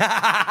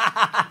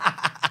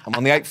 I'm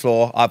on the 8th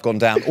floor. I've gone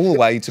down all the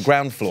way to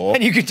ground floor.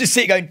 And you could just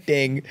see it going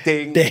ding,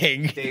 ding,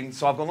 ding, ding.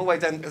 So I've gone all the way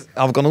down.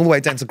 I've gone all the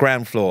way down to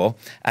ground floor,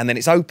 and then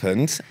it's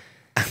opened.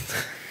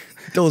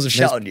 Doors are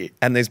shut on you.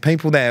 And there's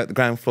people there at the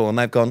ground floor, and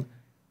they've gone,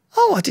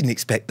 "Oh, I didn't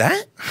expect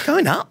that.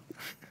 Going up."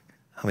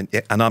 I went,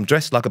 yeah, and I'm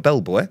dressed like a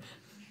bellboy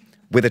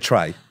with a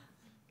tray.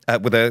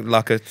 With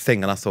a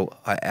thing, and I thought,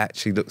 it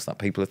actually looks like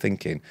people are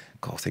thinking,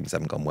 God, things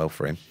haven't gone well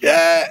for him.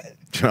 Yeah.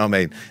 Do you know what I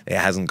mean? It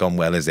hasn't gone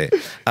well, is it?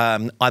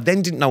 I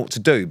then didn't know what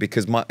to do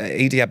because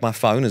Edie had my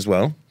phone as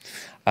well,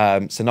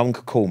 so no one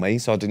could call me,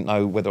 so I didn't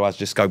know whether I'd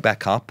just go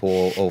back up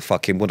or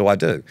fucking, what do I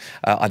do?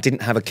 I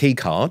didn't have a key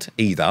card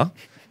either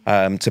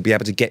to be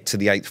able to get to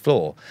the 8th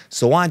floor,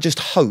 so I just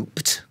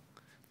hoped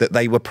that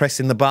they were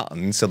pressing the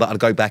button so that I'd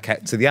go back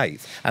out to the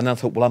 8th. And I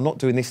thought, well, I'm not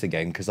doing this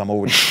again because I'm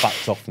already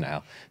fucked off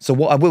now. So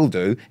what I will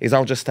do is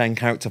I'll just stay in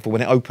character for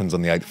when it opens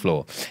on the 8th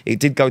floor. It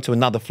did go to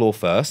another floor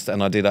first,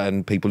 and I did,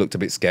 and people looked a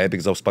bit scared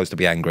because I was supposed to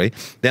be angry.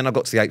 Then I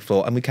got to the 8th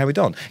floor and we carried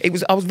on.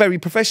 I was very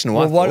professional.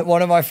 Well,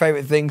 one of my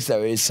favourite things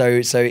though is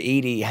so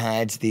Edie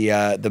had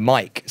the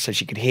mic so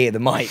she could hear the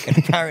mic, and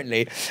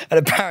apparently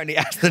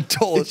as the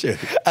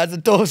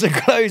doors are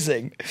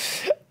closing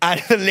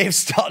and the lift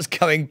starts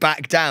going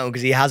back down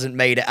because he hasn't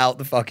made it out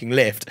the fucking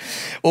lift,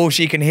 all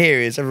she can hear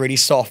is a really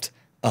soft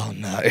 "oh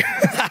no."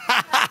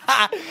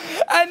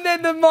 And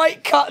then the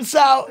mic cuts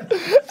out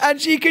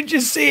and she can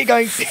just see it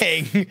going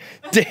ding,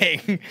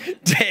 ding,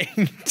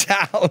 ding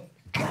down.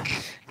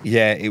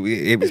 Yeah, it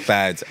was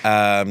bad.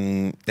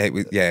 It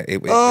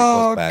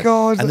was bad.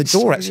 God, and the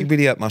door actually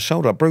really hurt my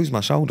shoulder. I bruised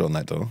my shoulder on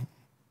that door.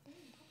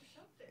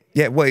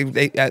 Yeah, well,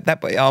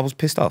 I was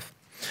pissed off.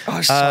 Oh,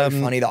 it's so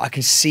funny that I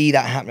can see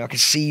that happening. I can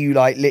see you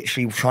like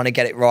literally trying to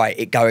get it right,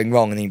 it going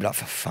wrong, and then you'd be like,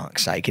 for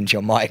fuck's sake, into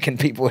your mic, and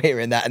people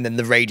hearing that, and then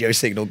the radio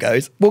signal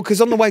goes. Well, because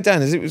on the way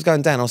down, as it was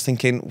going down, I was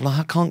thinking, well,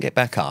 I can't get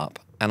back up,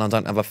 and I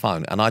don't have a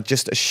phone, and I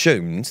just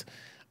assumed,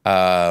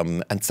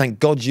 and thank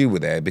God you were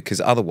there, because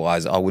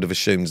otherwise I would have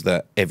assumed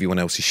that everyone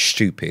else is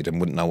stupid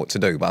and wouldn't know what to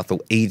do. But I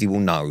thought Edie will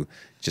know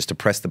just to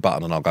press the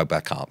button and I'll go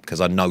back up because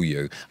I know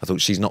you. I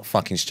thought she's not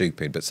fucking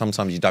stupid, but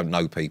sometimes you don't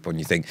know people and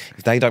you think,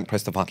 if they don't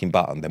press the fucking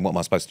button, then what am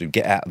I supposed to do?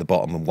 Get out of the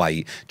bottom and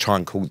wait, try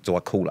and call, do I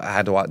call,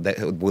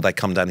 will they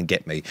come down and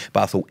get me?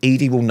 But I thought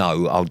Edie will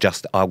know,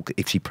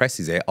 if she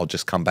presses it, I'll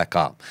just come back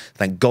up.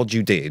 Thank God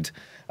you did.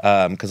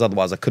 Because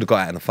otherwise I could have got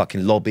out in the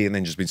fucking lobby and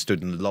then just been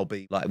stood in the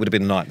lobby. Like, it would have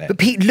been a nightmare. But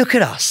Pete, look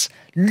at us.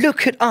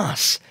 Look at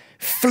us.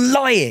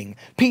 Flying.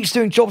 Pete's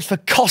doing jobs for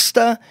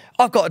Costa.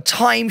 I've got a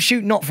time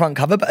shoot, not front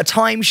cover, but a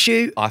time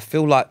shoot. I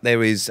feel like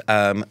there is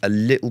a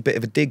little bit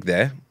of a dig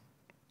there.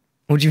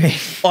 What do you mean?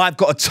 I've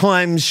got a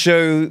time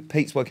shoot.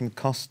 Pete's working with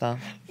Costa.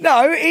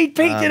 No, Pete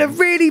did a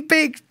really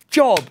big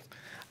job.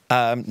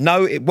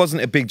 No, it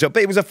wasn't a big job,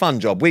 but it was a fun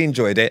job. We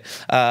enjoyed it.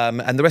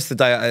 And the rest of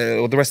the day,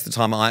 or the rest of the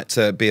time, I had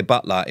to be a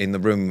butler in the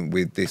room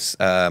with this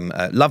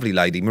lovely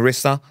lady,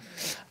 Marissa,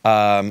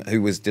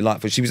 who was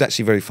delightful. She was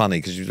actually very funny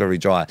because she was very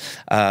dry.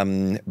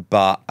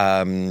 But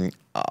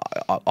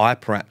I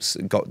perhaps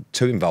got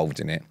too involved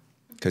in it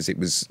because it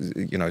was,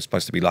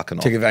 supposed to be like an...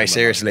 Took it very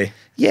seriously.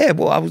 Yeah,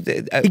 well, I was...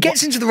 he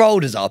gets into the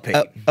role as RP.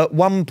 At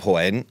one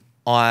point,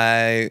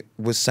 I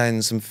was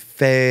saying some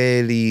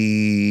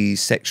fairly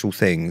sexual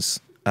things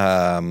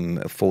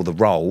for the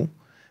role,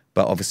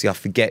 but obviously I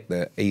forget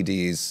that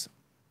Edie is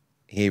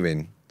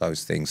hearing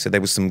those things. So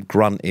there was some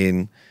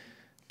grunting,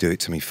 do it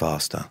to me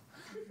faster,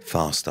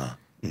 faster.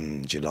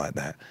 Do you like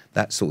that?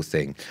 That sort of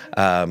thing.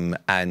 And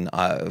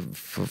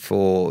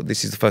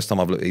this is the first time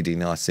I've looked at Edie in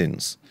the eye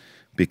since,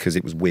 because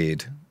it was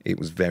weird. It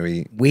was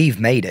very... We've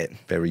made it.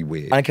 Very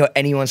weird. I don't care what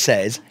anyone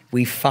says,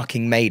 we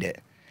fucking made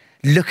it.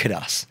 Look at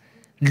us.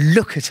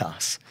 Look at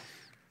us.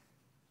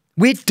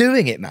 We're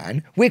doing it,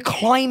 man. We're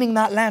climbing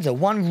that ladder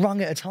one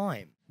rung at a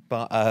time.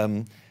 But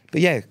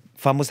yeah,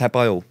 fun was had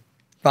by all.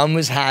 Fun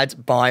was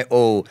had by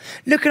all.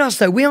 Look at us,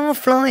 though. We are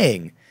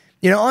flying.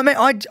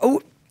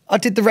 I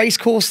did the race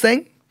course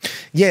thing.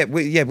 Yeah,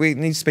 we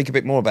need to speak a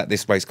bit more about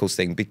this race course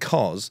thing,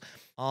 because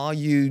are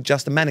you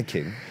just a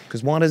mannequin?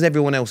 Because why does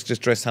everyone else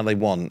just dress how they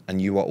want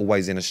and you are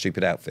always in a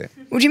stupid outfit?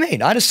 What do you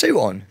mean? I had a suit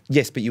on.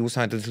 Yes, but you also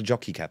had a little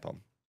jockey cap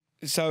on.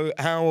 So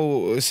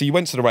you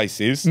went to the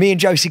races? Me and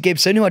Josie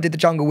Gibson, who I did the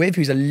jungle with,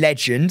 who's a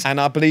legend. And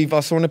I believe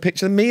I saw in a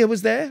picture Mia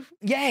was there?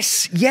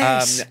 Yes,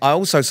 yes. I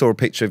also saw a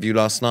picture of you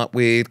last night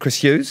with Chris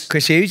Hughes.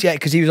 Chris Hughes, yeah,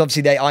 because he was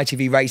obviously there at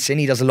ITV Racing.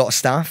 He does a lot of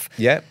stuff.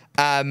 Yeah.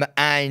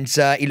 And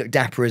he looked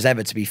dapper as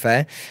ever, to be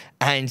fair.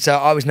 And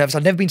I was nervous.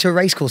 I'd never been to a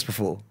race course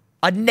before.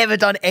 I'd never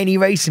done any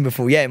racing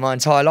before, in my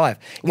entire life.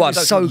 Well, I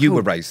don't think you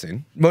were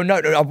racing. Well, no,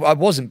 I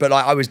wasn't, but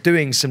I was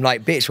doing some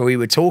bits where we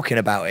were talking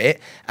about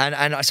it,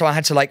 and so I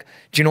had to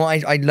do you know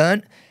what I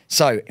learned?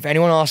 So if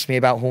anyone asks me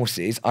about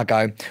horses, I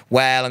go,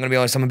 well, I'm going to be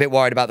honest, I'm a bit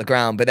worried about the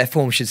ground, but their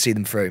form should see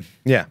them through.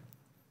 Yeah.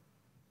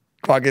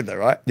 Quite good though,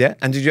 right? Yeah.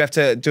 And did you have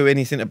to do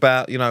anything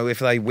about, if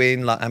they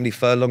win, like how many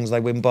furlongs they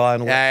win by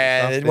and all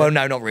that stuff? Well,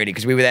 no, not really,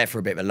 because we were there for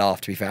a bit of a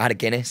laugh, to be fair. I had a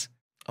Guinness.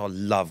 I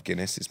love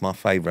Guinness. It's my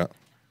favourite.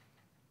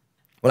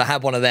 Well, I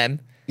had one of them.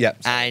 Yeah.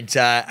 And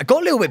I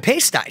got a little bit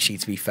pissed, actually,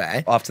 to be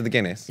fair. After the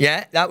Guinness?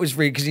 Yeah, that was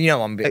really, because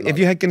I'm a bit... Have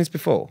you had Guinness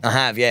before? I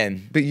have, yeah.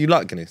 But you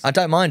like Guinness? I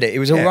don't mind it. It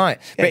was all right.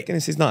 Yeah, but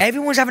Guinness is nice.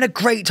 Everyone's having a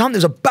great time. There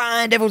was a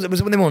band. Everyone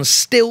was on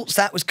stilts.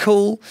 That was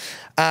cool.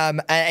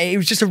 And it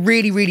was just a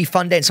really, really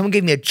fun day. And someone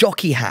gave me a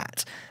jockey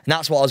hat. And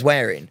that's what I was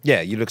wearing.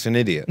 Yeah, you looked an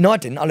idiot. No, I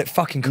didn't. I looked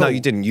fucking cool. No, you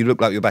didn't. You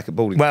looked like you were back at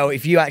bowling. Well,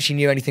 if you actually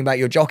knew anything about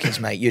your jockeys,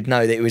 mate, you'd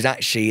know that it was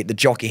actually the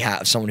jockey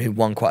hat of someone who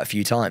won quite a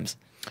few times.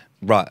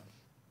 Right.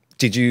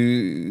 Did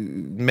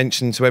you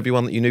mention to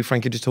everyone that you knew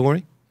Frankie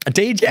Dettori? I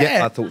did,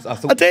 yeah. I thought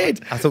I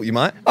did. I thought you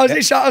might. I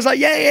was like,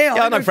 yeah.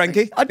 I know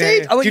Frankie. I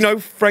did. Yeah. Do you know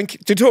Frankie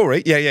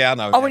Dettori? Yeah, I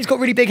know. Oh, and he's got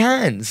really big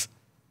hands.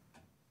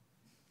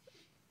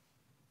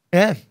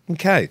 Yeah.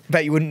 Okay.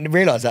 Bet you wouldn't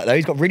realise that though.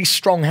 He's got really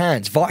strong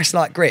hands,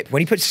 vice-like grip.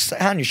 When he puts his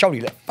hand on your shoulder,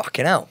 you look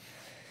fucking out.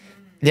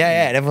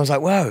 Yeah. And everyone's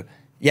like, whoa.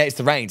 Yeah, it's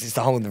the reins. It's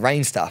the whole the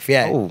rain stuff.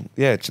 Yeah. Oh,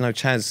 yeah. Do you know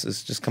Chaz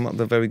has just come up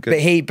with a very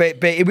good.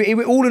 But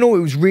all in all,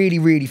 it was really,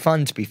 really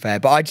fun to be fair.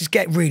 But I just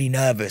get really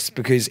nervous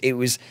because it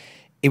was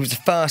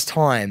the first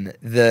time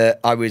that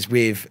I was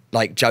with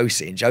like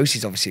Josie, and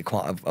Josie's obviously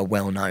quite a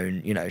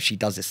well-known, you know, she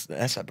does this,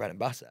 that's her bread and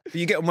butter. But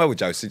you get on well with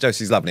Josie.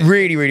 Josie's lovely.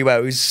 Really, really well.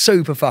 It was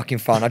super fucking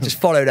fun. I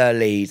just followed her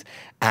lead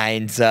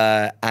and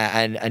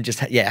just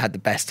had the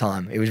best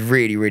time. It was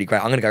really, really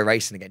great. I'm gonna go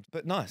racing again.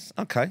 But nice.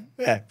 Okay.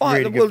 Yeah,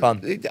 really good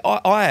fun.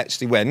 I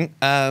actually went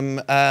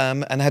and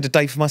had a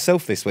day for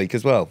myself this week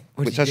as well,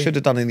 which I should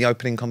have done in the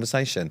opening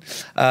conversation.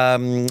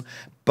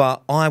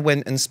 But I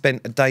went and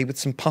spent a day with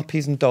some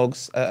puppies and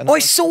dogs. I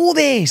saw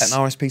this! At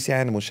an RSPCA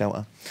animal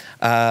shelter.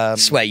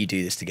 Swear you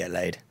do this to get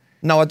laid.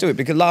 No, I do it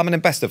because I'm an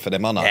ambassador for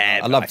them, aren't I? Yeah,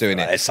 I love doing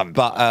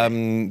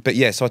it. But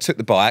yeah, so I took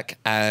the bike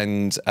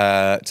and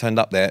turned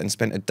up there and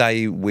spent a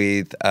day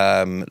with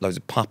loads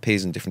of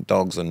puppies and different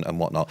dogs and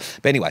whatnot.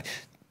 But anyway,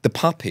 the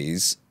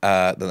puppies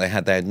that they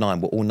had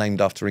 9 were all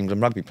named after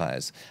England rugby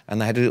players. And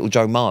they had a little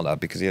Joe Marler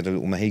because he had a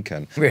little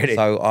Mohican. Really?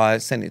 So I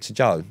sent it to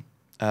Joe.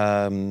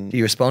 Do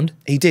you respond?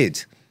 He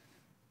did.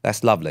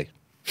 That's lovely.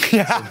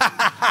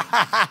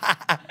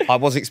 I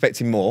was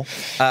expecting more.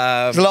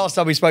 The last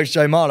time we spoke to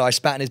Joe Marler, I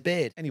spat in his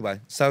beard. Anyway,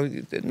 so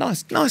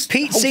nice.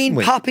 Pete's seen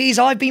puppies.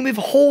 I've been with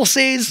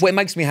horses. Well, it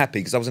makes me happy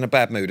because I was in a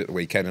bad mood at the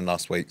weekend and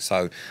last week,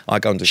 so I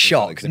go and do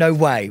shock. No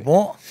way.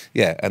 What?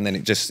 Yeah, and then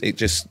it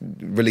just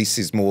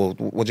releases more.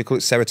 What do you call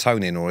it?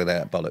 Serotonin or all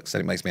that bollocks,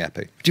 and it makes me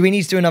happy. Do we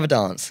need to do another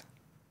dance?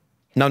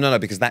 No,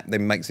 because that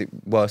then makes it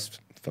worse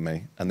for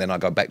me, and then I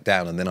go back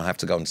down, and then I have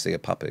to go and see a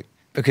puppy.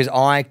 Because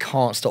I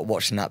can't stop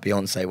watching that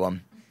Beyonce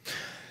one.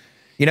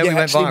 You know, yeah, we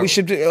went viral. We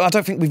should. I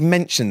don't think we've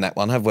mentioned that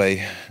one, have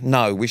we?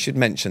 No, we should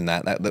mention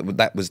that.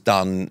 That was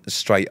done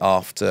straight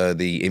after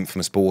the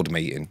infamous board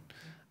meeting.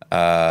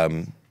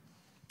 Oh,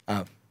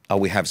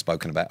 we have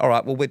spoken about. All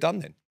right, well, we're done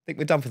then. I think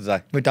we're done for the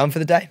day. We're done for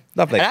the day.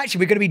 Lovely. And actually,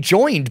 we're going to be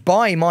joined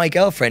by my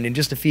girlfriend in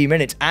just a few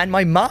minutes and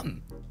my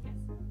mum.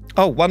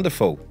 Oh,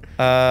 wonderful.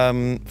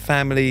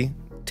 Family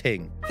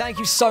ting. Thank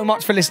you so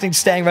much for listening to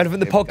Staying Relevant,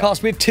 the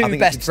podcast with two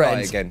best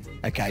friends. Again.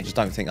 Okay. I just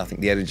don't think. I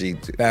think the energy.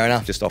 Fair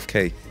enough. Just off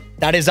key.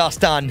 That is us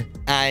done.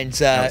 And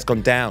no, it's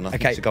gone down. I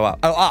think it should go up.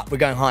 Oh, up. We're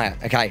going higher.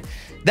 Okay.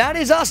 That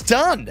is us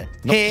done.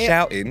 Not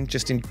shouting,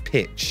 just in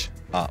pitch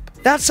up.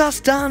 That's us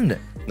done.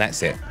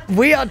 That's it.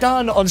 We are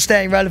done on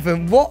Staying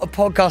Relevant. What a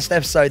podcast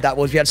episode that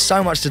was. We had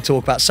so much to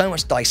talk about, so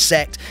much to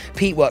dissect.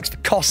 Pete works for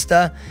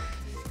Costa.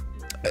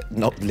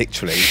 Not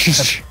literally.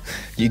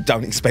 You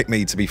don't expect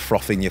me to be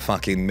frothing your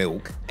fucking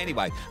milk.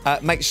 Anyway,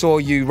 make sure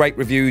you rate,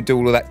 review, do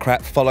all of that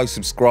crap. Follow,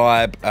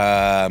 subscribe.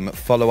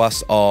 Follow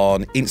us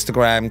on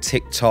Instagram,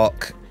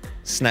 TikTok,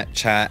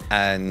 Snapchat,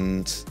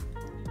 and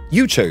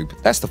YouTube.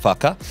 That's the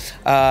fucker.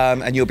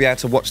 And you'll be able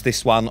to watch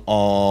this one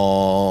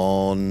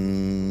on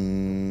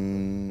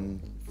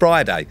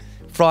Friday.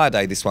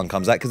 Friday this one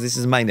comes out because this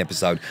is the main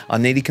episode. I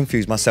nearly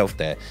confused myself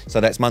there.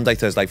 So that's Monday,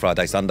 Thursday,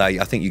 Friday, Sunday.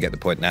 I think you get the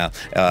point now.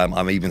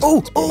 I'm even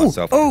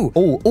myself.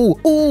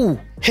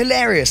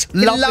 Hilarious.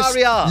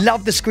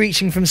 Love the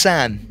screeching from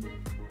Sam.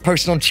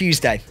 Posted on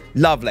Tuesday.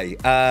 Lovely.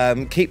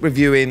 Keep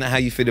reviewing how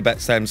you feel about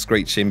Sam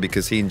screeching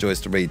because he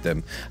enjoys to read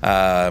them.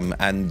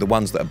 And the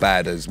ones that are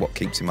bad is what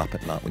keeps him up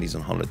at night when he's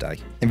on holiday.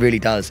 It really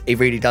does. It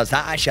really does.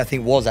 That actually I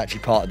think was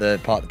actually part of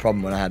the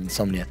problem when I had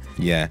insomnia.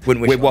 Yeah.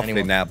 Wouldn't wish We're it on waffling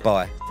anyone. now.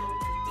 Bye.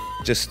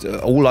 Just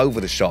all over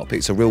the shop.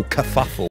 It's a real kerfuffle.